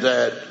had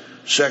that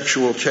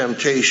sexual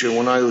temptation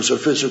when I was a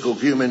physical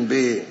human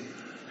being,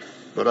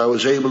 but I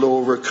was able to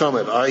overcome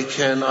it. I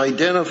can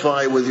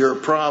identify with your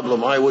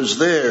problem. I was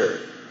there.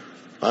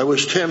 I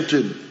was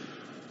tempted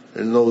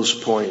in those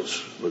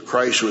points, but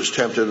Christ was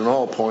tempted in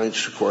all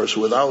points, of course,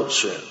 without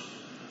sin.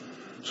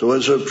 So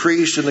as a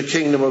priest in the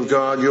kingdom of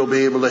God, you'll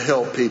be able to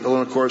help people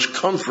and, of course,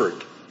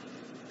 comfort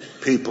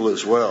people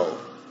as well.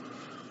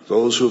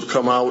 Those who have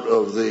come out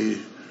of the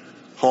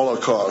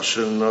Holocaust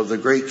and of the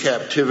great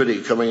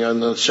captivity coming on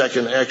the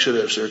second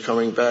Exodus, they're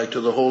coming back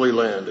to the Holy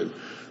Land, and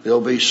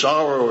they'll be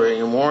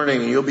sorrowing and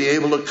mourning, and you'll be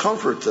able to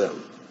comfort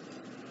them.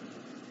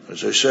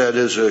 As I said,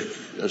 as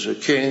a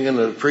king and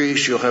a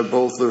priest, you'll have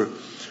both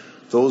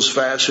those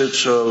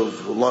facets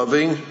of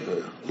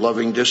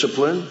loving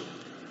discipline,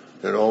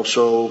 and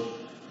also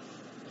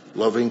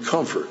loving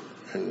comfort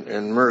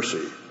and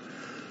mercy.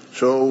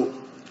 So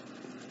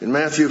in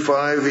Matthew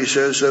 5, he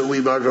says that we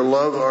are to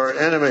love our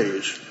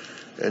enemies.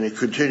 And he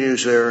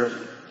continues there.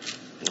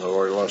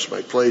 Oh, I lost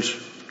my place.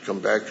 Come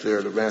back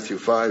there to Matthew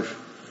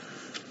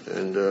 5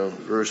 and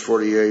verse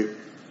 48.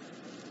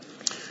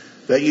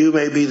 That you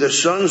may be the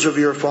sons of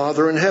your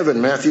Father in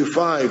heaven. Matthew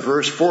 5,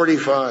 verse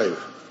 45.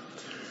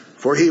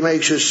 For he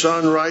makes his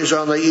sun rise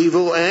on the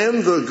evil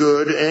and the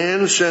good,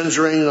 and sends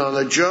rain on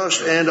the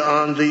just and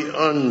on the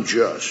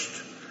unjust.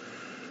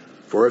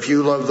 For if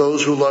you love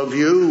those who love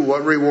you,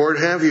 what reward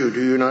have you?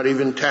 Do you not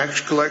even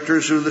tax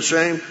collectors do the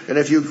same? And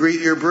if you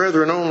greet your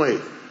brethren only,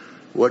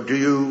 what do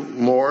you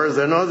more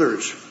than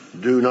others?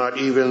 Do not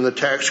even the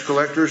tax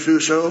collectors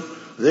do so?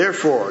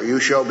 Therefore, you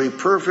shall be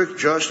perfect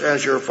just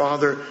as your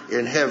Father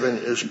in heaven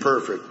is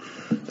perfect.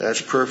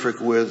 That's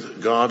perfect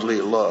with godly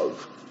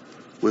love,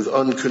 with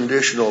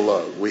unconditional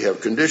love. We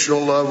have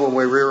conditional love when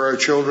we rear our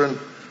children,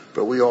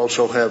 but we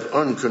also have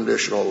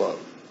unconditional love.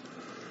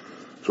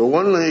 So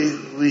when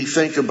we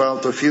think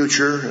about the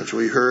future, as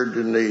we heard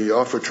in the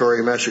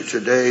offertory message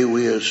today,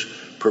 we as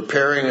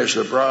preparing as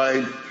the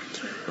bride,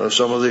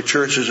 some of the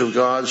churches of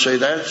God say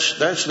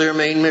that's their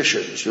main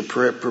mission, is to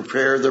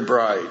prepare the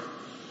bride.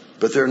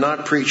 But they're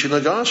not preaching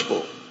the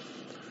gospel.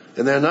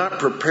 And they're not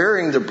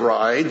preparing the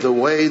bride the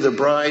way the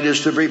bride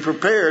is to be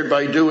prepared,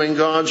 by doing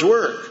God's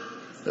work,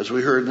 as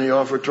we heard in the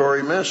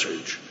offertory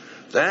message.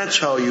 That's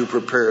how you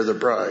prepare the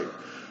bride.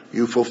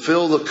 You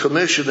fulfill the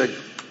commission that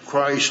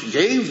Christ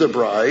gave the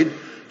bride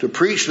to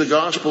preach the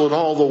gospel in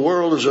all the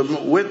world as a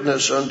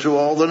witness unto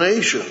all the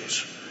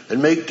nations, and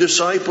make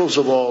disciples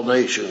of all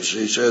nations,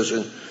 he says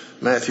in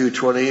Matthew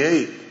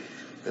 28,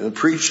 and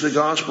preach the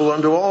gospel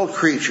unto all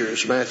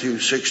creatures, Matthew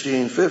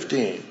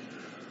 16:15.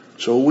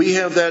 So we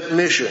have that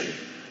mission,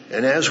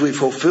 and as we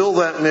fulfill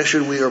that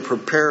mission, we are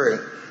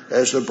preparing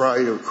as the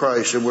bride of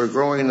Christ, and we're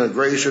growing in the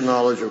grace and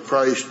knowledge of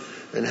Christ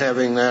and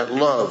having that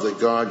love that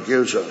God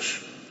gives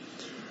us.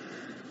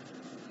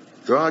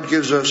 God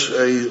gives us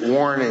a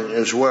warning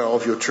as well.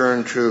 If you'll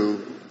turn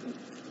to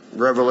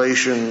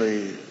Revelation,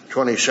 the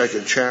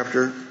 22nd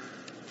chapter,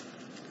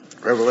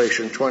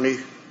 Revelation 20,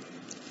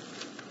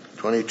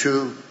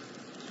 22.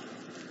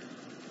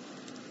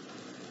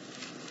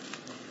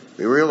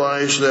 We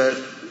realize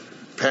that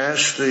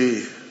past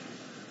the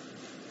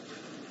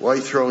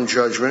white throne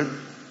judgment,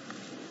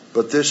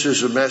 but this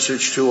is a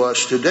message to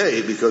us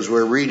today because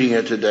we're reading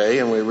it today,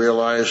 and we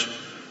realize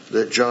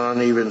that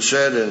John even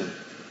said in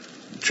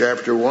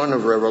chapter 1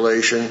 of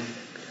Revelation,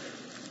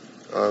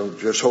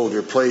 just hold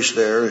your place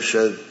there, he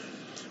said,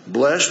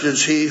 blessed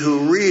is he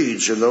who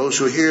reads and those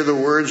who hear the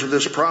words of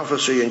this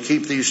prophecy and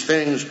keep these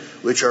things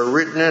which are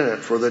written in it,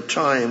 for the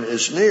time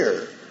is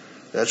near.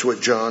 That's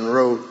what John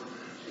wrote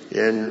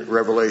in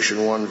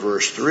Revelation 1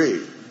 verse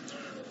 3.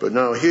 But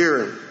now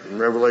here in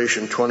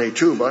Revelation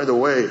 22, by the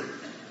way,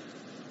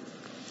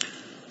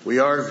 we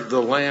are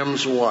the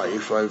Lamb's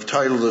wife. I've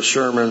titled the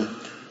sermon,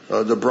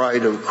 The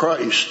Bride of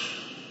Christ.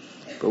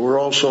 But we're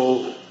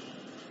also,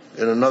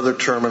 in another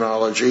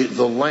terminology,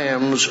 the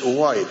Lamb's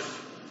wife.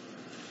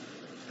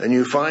 And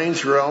you find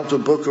throughout the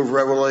book of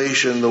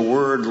Revelation the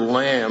word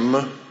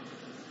lamb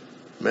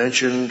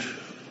mentioned.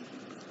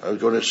 I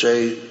was going to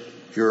say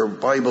your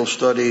Bible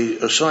study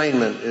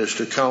assignment is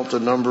to count the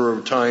number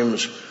of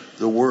times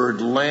the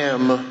word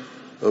lamb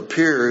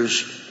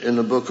appears in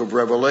the book of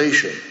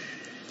Revelation.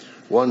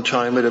 One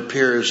time it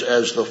appears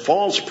as the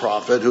false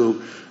prophet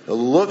who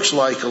looks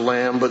like a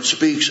lamb but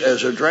speaks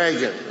as a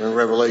dragon in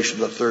Revelation,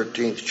 the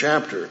 13th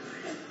chapter.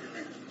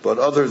 But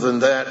other than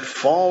that,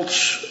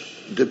 false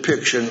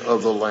depiction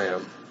of the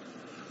Lamb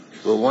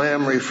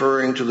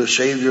referring to the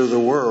Savior of the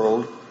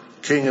world,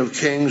 King of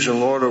Kings and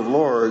Lord of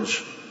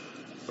Lords,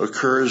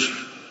 occurs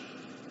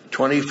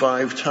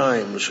 25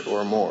 times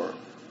or more.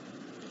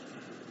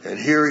 And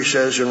here he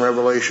says in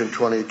Revelation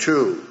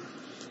 22,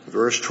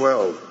 verse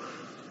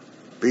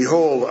 12,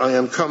 Behold, I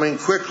am coming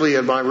quickly,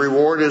 and my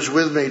reward is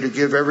with me to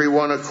give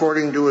everyone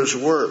according to his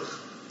work.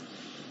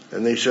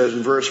 And he says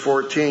in verse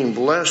 14,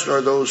 Blessed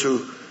are those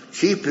who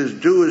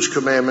do his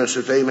commandments,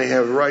 that they may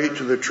have right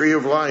to the tree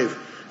of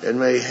life and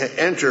may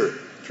enter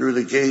through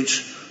the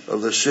gates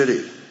of the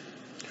city.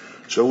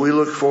 So we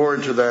look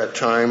forward to that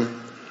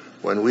time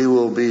when we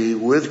will be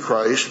with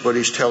Christ, but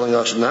he's telling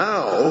us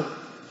now,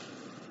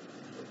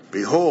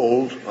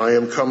 Behold, I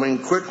am coming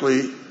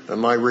quickly, and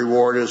my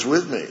reward is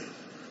with me.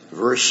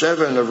 Verse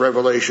 7 of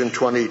Revelation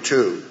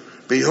 22,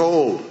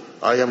 Behold,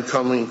 I am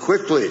coming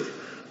quickly.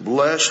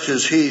 Blessed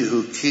is he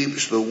who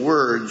keeps the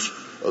words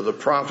of the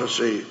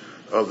prophecy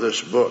of this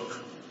book.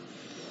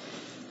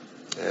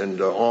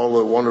 And all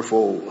the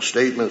wonderful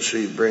statements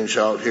he brings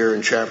out here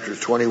in chapters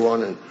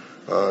 21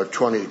 and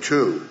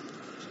 22.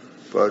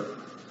 But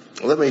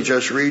let me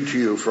just read to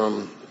you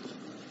from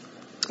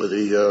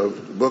the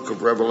book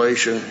of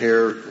Revelation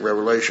here,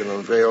 Revelation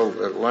Unveiled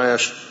at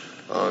Last,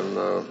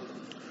 on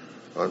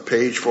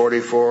page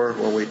 44.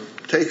 When we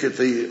take it,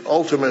 the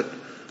ultimate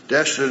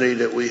destiny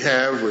that we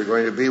have, we're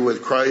going to be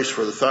with Christ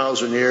for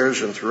 1,000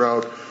 years and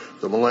throughout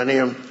the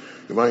millennium.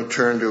 You might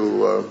turn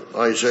to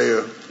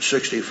Isaiah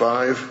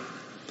 65.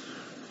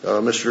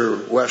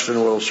 Mr. Weston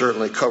will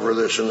certainly cover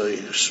this in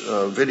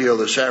the video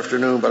this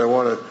afternoon, but I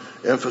want to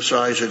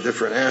emphasize a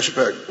different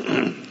aspect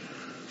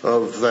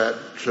of that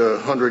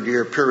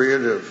 100-year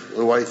period of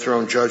the white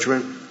throne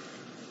judgment.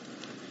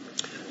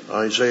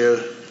 Isaiah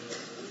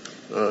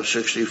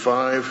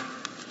 65.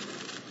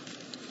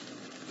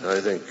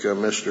 I think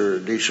Mr.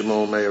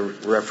 DeSimone may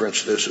have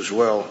referenced this as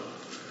well.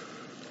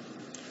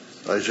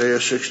 Isaiah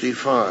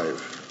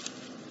 65.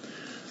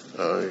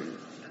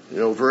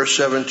 Verse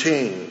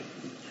 17,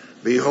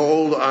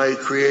 Behold, I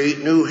create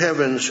new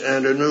heavens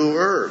and a new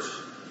earth.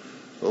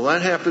 Well,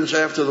 that happens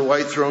after the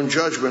white throne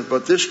judgment,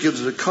 but this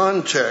gives the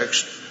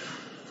context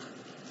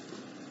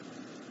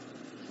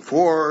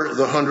for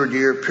the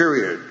 100-year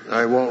period.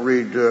 I won't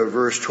read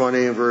verse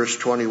 20 and verse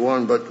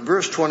 21, but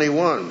verse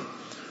 21,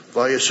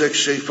 Isaiah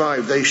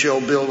 65, They shall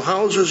build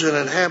houses and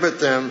inhabit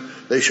them.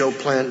 They shall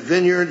plant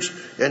vineyards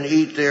and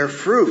eat their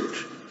fruit.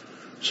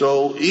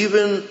 So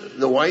even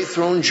the white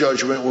throne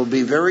judgment will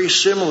be very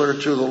similar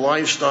to the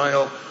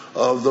lifestyle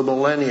of the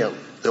millennium.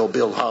 They'll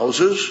build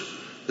houses,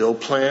 they'll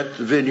plant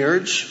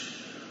vineyards,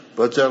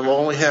 but they'll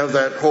only have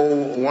that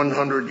whole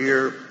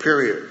 100-year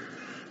period.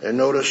 And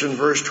notice in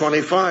verse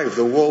 25,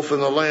 the wolf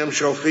and the lamb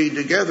shall feed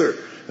together,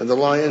 and the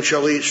lion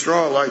shall eat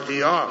straw like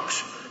the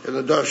ox, and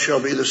the dust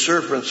shall be the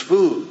serpent's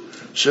food.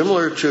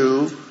 Similar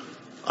to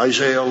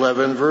Isaiah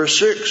 11 verse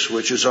 6,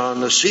 which is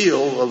on the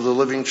seal of the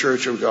living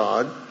church of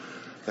God,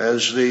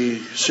 as the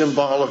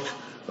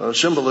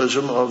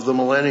symbolism of the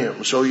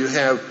millennium. So you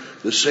have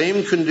the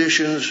same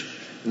conditions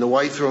in the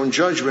white throne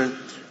judgment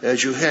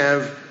as you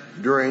have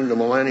during the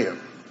millennium.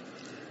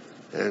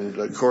 And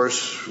of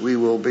course, we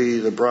will be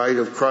the bride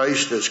of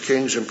Christ as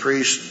kings and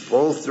priests,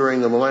 both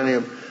during the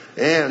millennium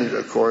and,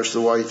 of course,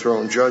 the white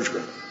throne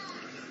judgment.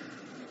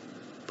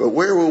 But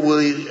where will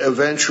we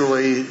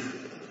eventually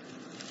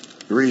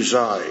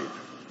reside?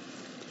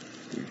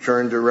 You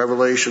turn to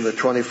Revelation, the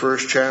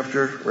 21st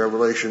chapter,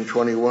 Revelation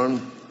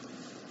 21.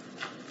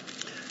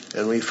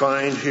 And we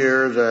find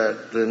here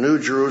that the new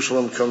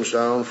Jerusalem comes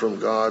down from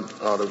God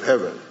out of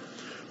heaven.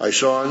 I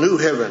saw a new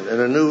heaven and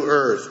a new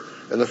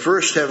earth, and the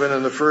first heaven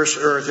and the first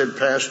earth had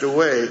passed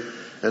away,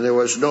 and there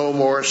was no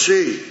more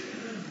sea.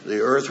 The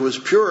earth was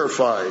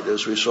purified,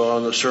 as we saw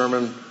in the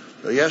sermon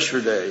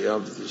yesterday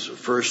of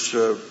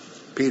 2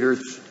 Peter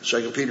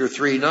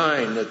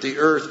 3:9, that the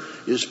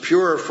earth is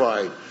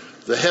purified.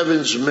 The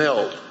heavens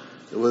melt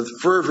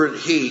with fervent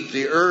heat.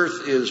 The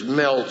earth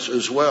melts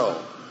as well.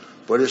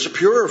 But it's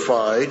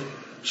purified,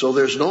 so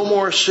there's no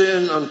more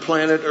sin on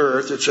planet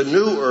earth. It's a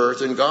new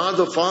earth, and God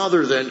the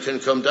Father then can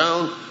come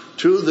down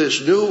to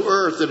this new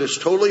earth that is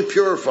totally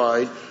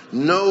purified,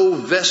 no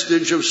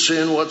vestige of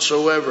sin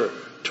whatsoever,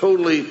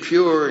 totally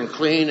pure and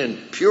clean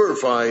and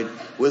purified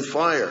with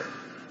fire.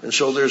 And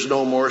so there's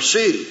no more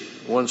sea.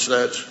 once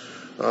that's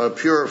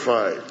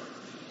purified.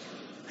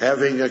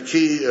 Having a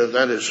key,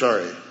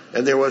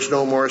 and there was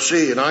no more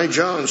sea. And I,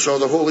 John, saw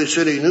the holy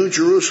city, New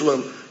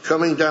Jerusalem,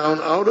 coming down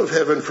out of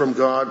heaven from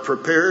God,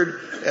 prepared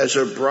as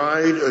a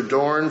bride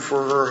adorned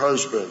for her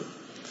husband.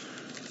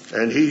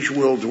 And he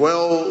will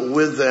dwell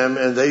with them,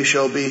 and they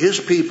shall be his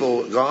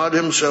people. God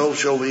himself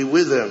shall be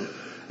with them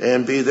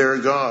and be their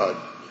God.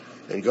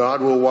 And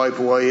God will wipe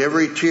away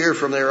every tear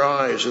from their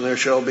eyes, and there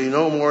shall be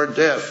no more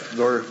death,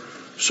 nor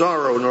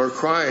sorrow, nor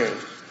crying.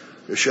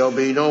 There shall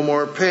be no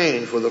more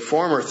pain, for the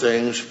former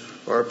things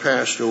are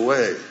passed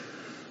away.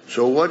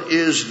 So what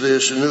is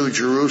this New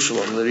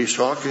Jerusalem that he's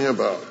talking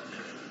about?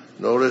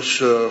 Notice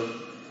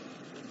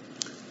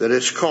that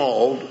it's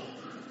called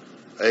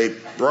a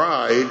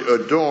bride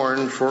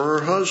adorned for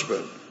her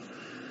husband.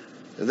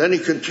 And then he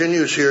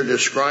continues here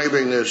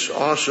describing this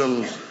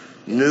awesome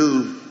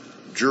New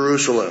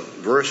Jerusalem.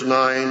 Verse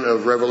 9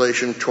 of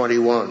Revelation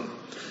 21.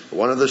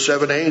 One of the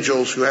 7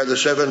 angels who had the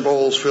 7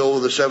 bowls filled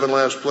with the 7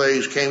 last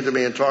plagues came to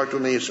me and talked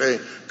with me, saying,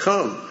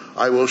 "Come,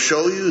 I will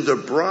show you the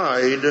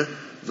bride,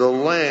 the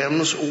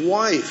Lamb's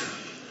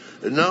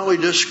wife." And now he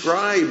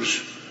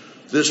describes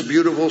this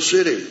beautiful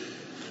city.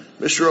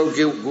 Mr.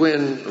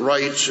 O'Gwyn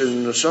writes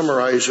and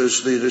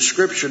summarizes the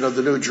description of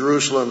the New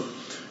Jerusalem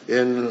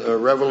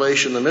in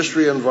Revelation, the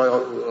Mystery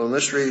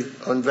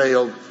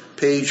Unveiled,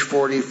 page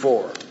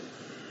 44.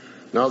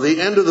 Now,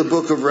 the end of the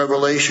book of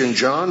Revelation,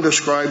 John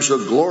describes the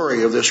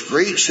glory of this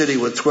great city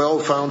with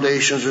 12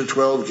 foundations and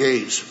 12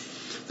 gates.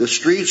 The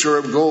streets are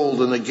of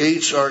gold, and the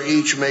gates are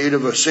each made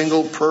of a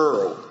single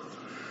pearl.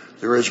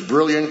 There is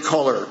brilliant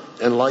color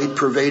and light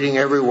pervading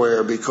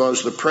everywhere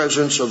because the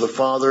presence of the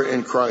Father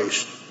in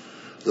Christ.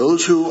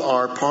 Those who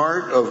are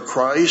part of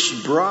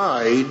Christ's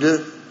bride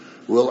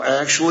will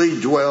actually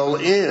dwell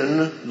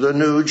in the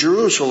New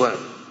Jerusalem.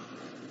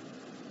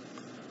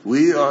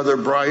 We are the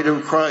bride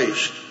of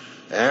Christ.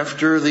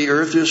 After the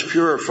earth is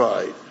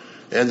purified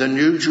and the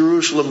New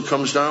Jerusalem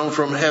comes down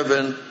from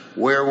heaven,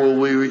 where will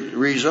we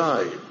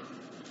reside?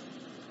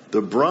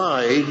 The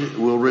bride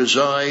will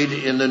reside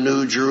in the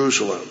New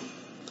Jerusalem,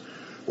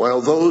 while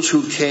those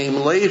who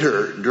came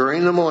later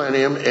during the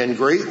millennium and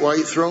great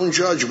white throne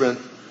judgment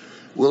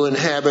will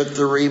inhabit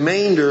the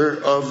remainder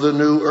of the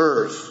new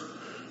earth.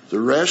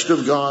 The rest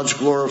of God's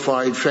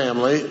glorified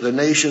family, the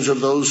nations of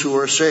those who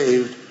are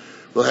saved,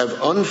 will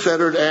have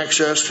unfettered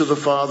access to the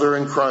Father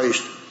in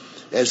Christ,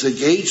 as the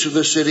gates of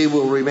the city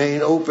will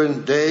remain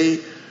open day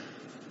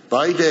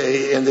by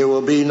day, and there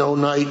will be no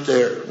night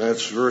there.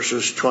 That's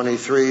verses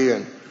 23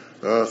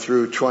 and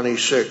through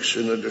 26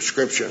 in the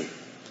description.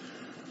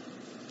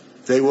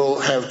 They will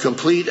have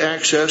complete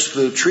access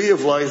to the tree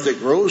of life that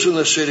grows in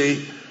the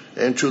city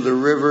and to the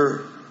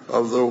river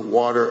of the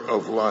water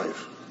of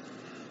life.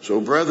 So,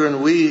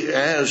 brethren, we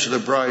as the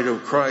bride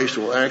of Christ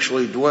will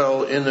actually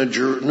dwell in the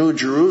New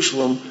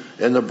Jerusalem,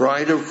 and the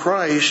bride of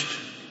Christ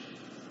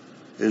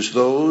is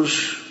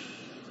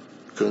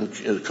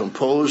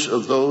composed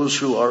of those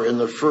who are in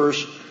the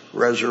first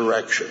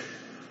resurrection.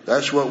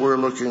 That's what we're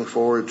looking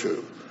forward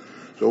to.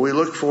 So we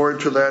look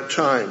forward to that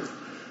time.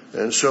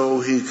 And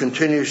so he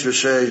continues to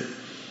say,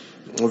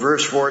 in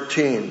verse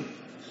 14,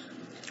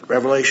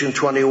 Revelation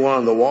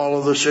 21, the wall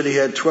of the city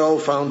had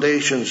 12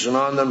 foundations, and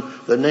on them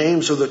the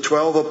names of the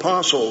 12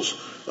 apostles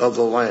of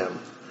the Lamb.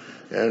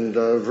 And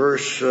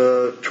verse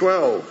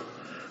 12,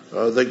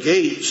 the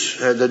gates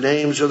had the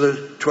names of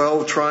the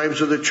 12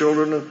 tribes of the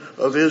children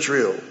of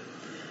Israel.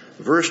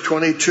 Verse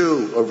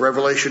 22 of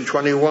Revelation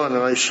 21,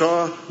 and I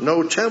saw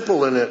no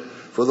temple in it,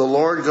 for the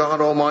Lord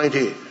God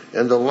Almighty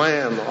and the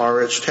Lamb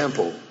are its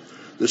temple.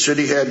 The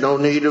city had no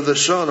need of the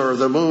sun or of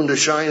the moon to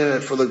shine in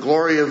it, for the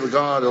glory of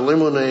God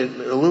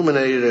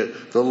illuminated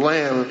it. The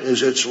Lamb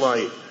is its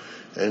light.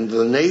 And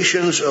the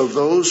nations of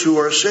those who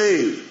are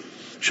saved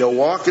shall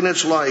walk in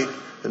its light,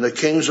 and the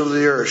kings of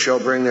the earth shall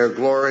bring their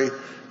glory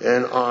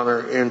and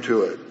honor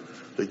into it.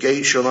 The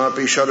gate shall not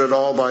be shut at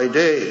all by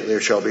day.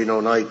 There shall be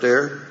no night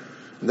there.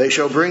 They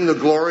shall bring the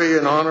glory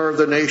and honor of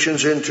the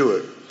nations into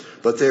it.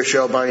 But there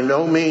shall by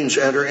no means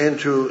enter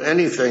into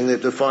anything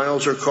that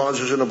defiles or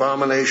causes an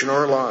abomination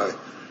or a lie.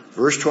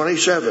 Verse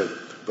 27,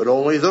 but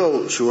only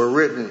those who are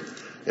written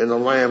in the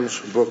Lamb's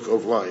book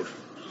of life.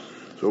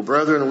 So,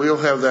 brethren, we'll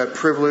have that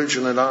privilege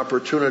and an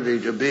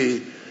opportunity to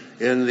be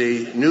in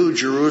the New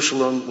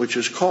Jerusalem, which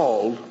is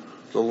called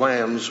the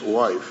Lamb's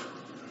wife.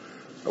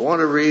 I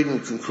want to read in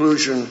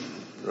conclusion,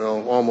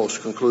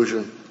 almost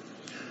conclusion,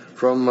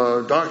 from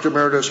Dr.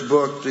 Meredith's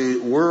book, The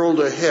World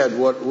Ahead,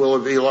 What Will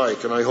It Be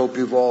Like? And I hope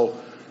you've all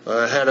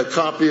had a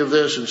copy of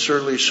this, and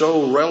certainly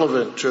so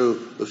relevant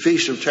to the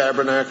Feast of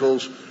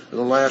Tabernacles and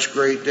the last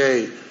great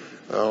day.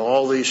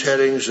 All these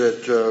headings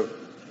that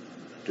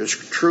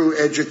true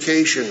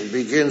education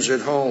begins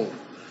at home.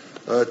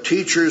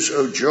 Teachers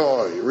of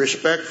joy,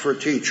 respect for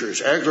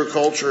teachers,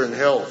 agriculture and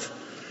health.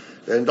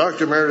 And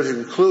Dr. Meredith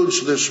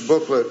concludes this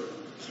booklet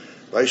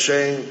by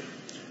saying,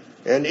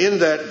 and in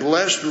that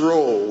blessed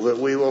role that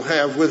we will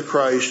have with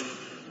Christ,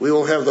 we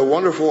will have the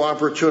wonderful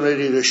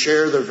opportunity to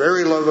share the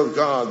very love of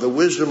God, the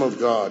wisdom of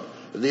God,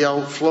 the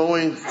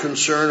outflowing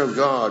concern of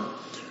God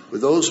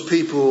with those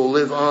people who will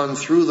live on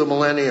through the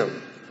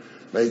millennium.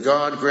 May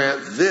God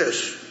grant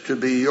this to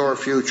be your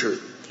future.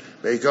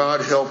 May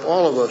God help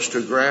all of us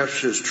to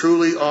grasp His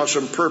truly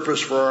awesome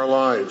purpose for our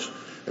lives.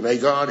 And may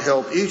God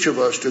help each of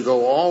us to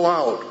go all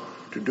out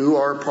to do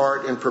our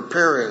part in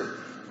preparing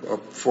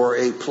for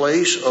a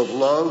place of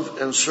love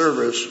and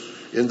service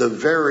in the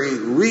very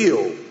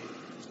real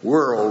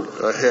world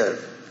ahead.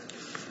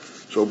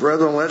 So,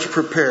 brethren, let's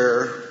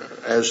prepare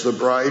as the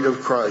bride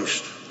of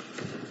Christ.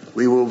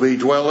 We will be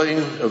dwelling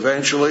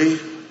eventually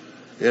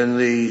in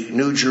the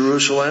New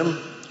Jerusalem,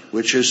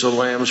 which is the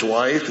Lamb's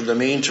wife. In the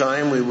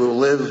meantime, we will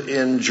live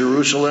in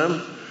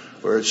Jerusalem,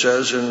 where it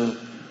says in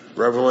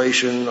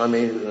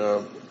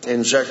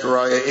in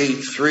Zechariah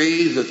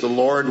 8:3 that the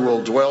Lord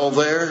will dwell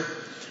there.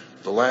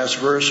 The last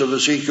verse of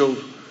Ezekiel,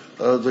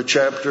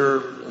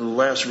 the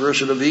last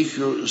verse of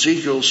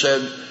Ezekiel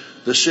said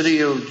the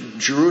city of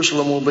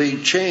Jerusalem will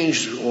be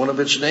changed. One of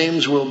its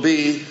names will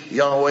be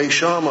Yahweh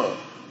Shammah.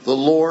 The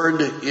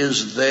Lord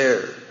is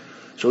there.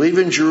 So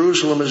even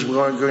Jerusalem is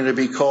going to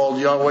be called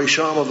Yahweh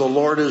Shammah. The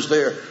Lord is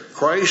there.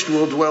 Christ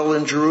will dwell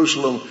in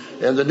Jerusalem,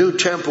 and the new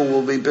temple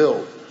will be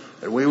built.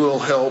 And we will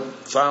help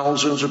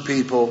thousands of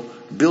people,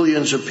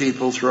 billions of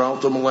people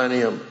throughout the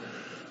millennium,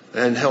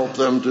 and help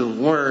them to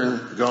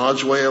learn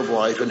God's way of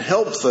life and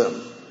help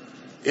them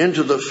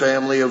into the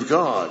family of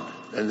God.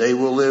 And they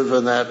will live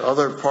in that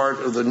other part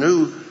of the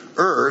new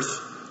earth,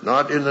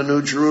 not in the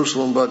New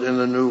Jerusalem, but in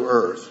the new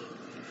earth.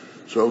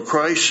 So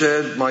Christ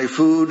said, my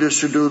food is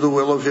to do the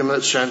will of Him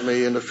that sent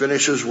me and to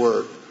finish His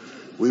work.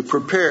 We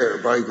prepare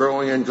by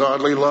growing in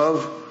godly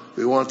love.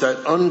 We want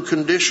that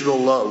unconditional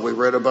love we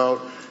read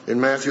about in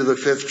Matthew the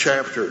 5th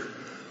chapter.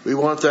 We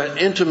want that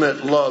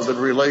intimate love and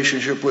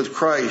relationship with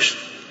Christ,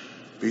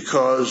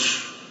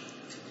 because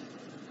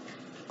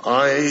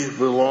I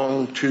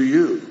belong to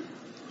you.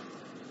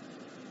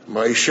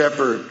 My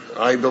shepherd,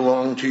 I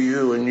belong to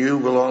you, and you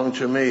belong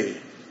to me.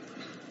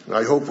 And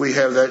I hope we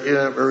have that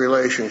intimate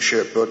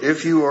relationship. But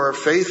if you are a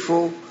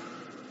faithful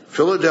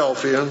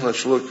Philadelphian,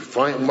 let's look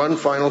one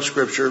final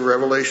scripture,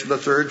 Revelation the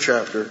 3rd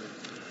chapter.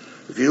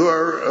 If you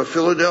are a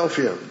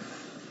Philadelphian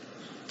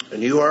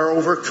and you are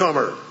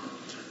overcomer,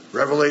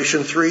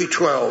 Revelation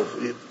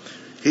 3:12,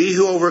 he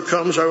who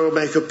overcomes I will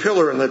make a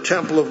pillar in the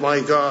temple of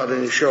my God,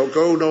 and he shall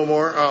go no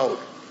more out.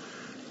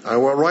 I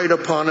will write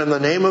upon him the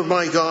name of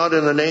my God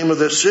and the name of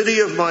the city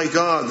of my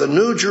God, the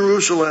New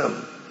Jerusalem,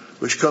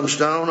 which comes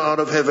down out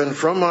of heaven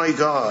from my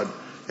God,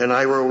 and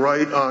I will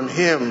write on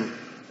him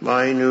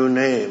my new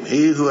name.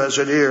 He who has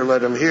an ear,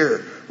 let him hear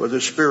what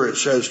the Spirit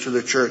says to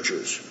the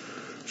churches.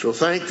 So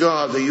thank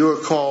God that you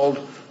are called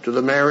to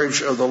the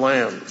marriage of the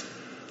Lamb.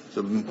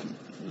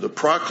 The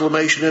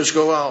proclamation is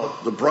go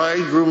out. The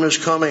bridegroom is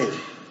coming.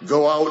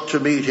 Go out to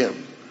meet him.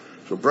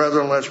 So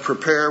brethren, let's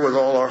prepare with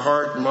all our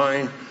heart and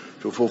mind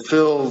to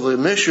fulfill the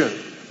mission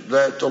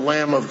that the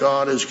Lamb of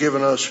God has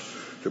given us,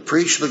 to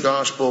preach the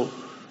gospel,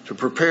 to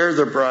prepare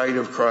the bride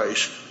of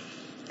Christ,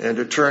 and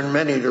to turn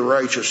many to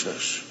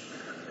righteousness.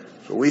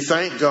 So we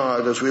thank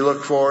God as we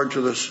look forward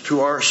to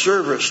our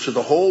service to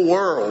the whole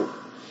world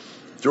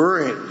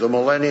during the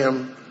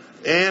millennium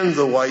and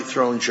the white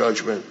throne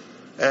judgment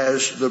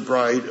as the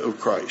bride of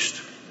Christ.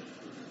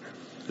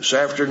 This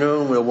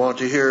afternoon we'll want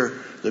to hear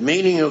the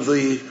meaning of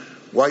the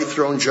white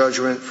throne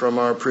judgment from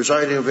our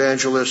presiding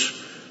evangelist,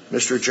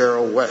 Mr.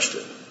 Gerald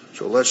Weston.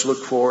 So let's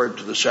look forward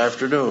to this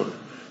afternoon,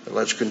 and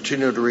let's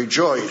continue to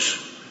rejoice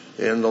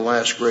in the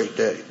last great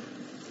day.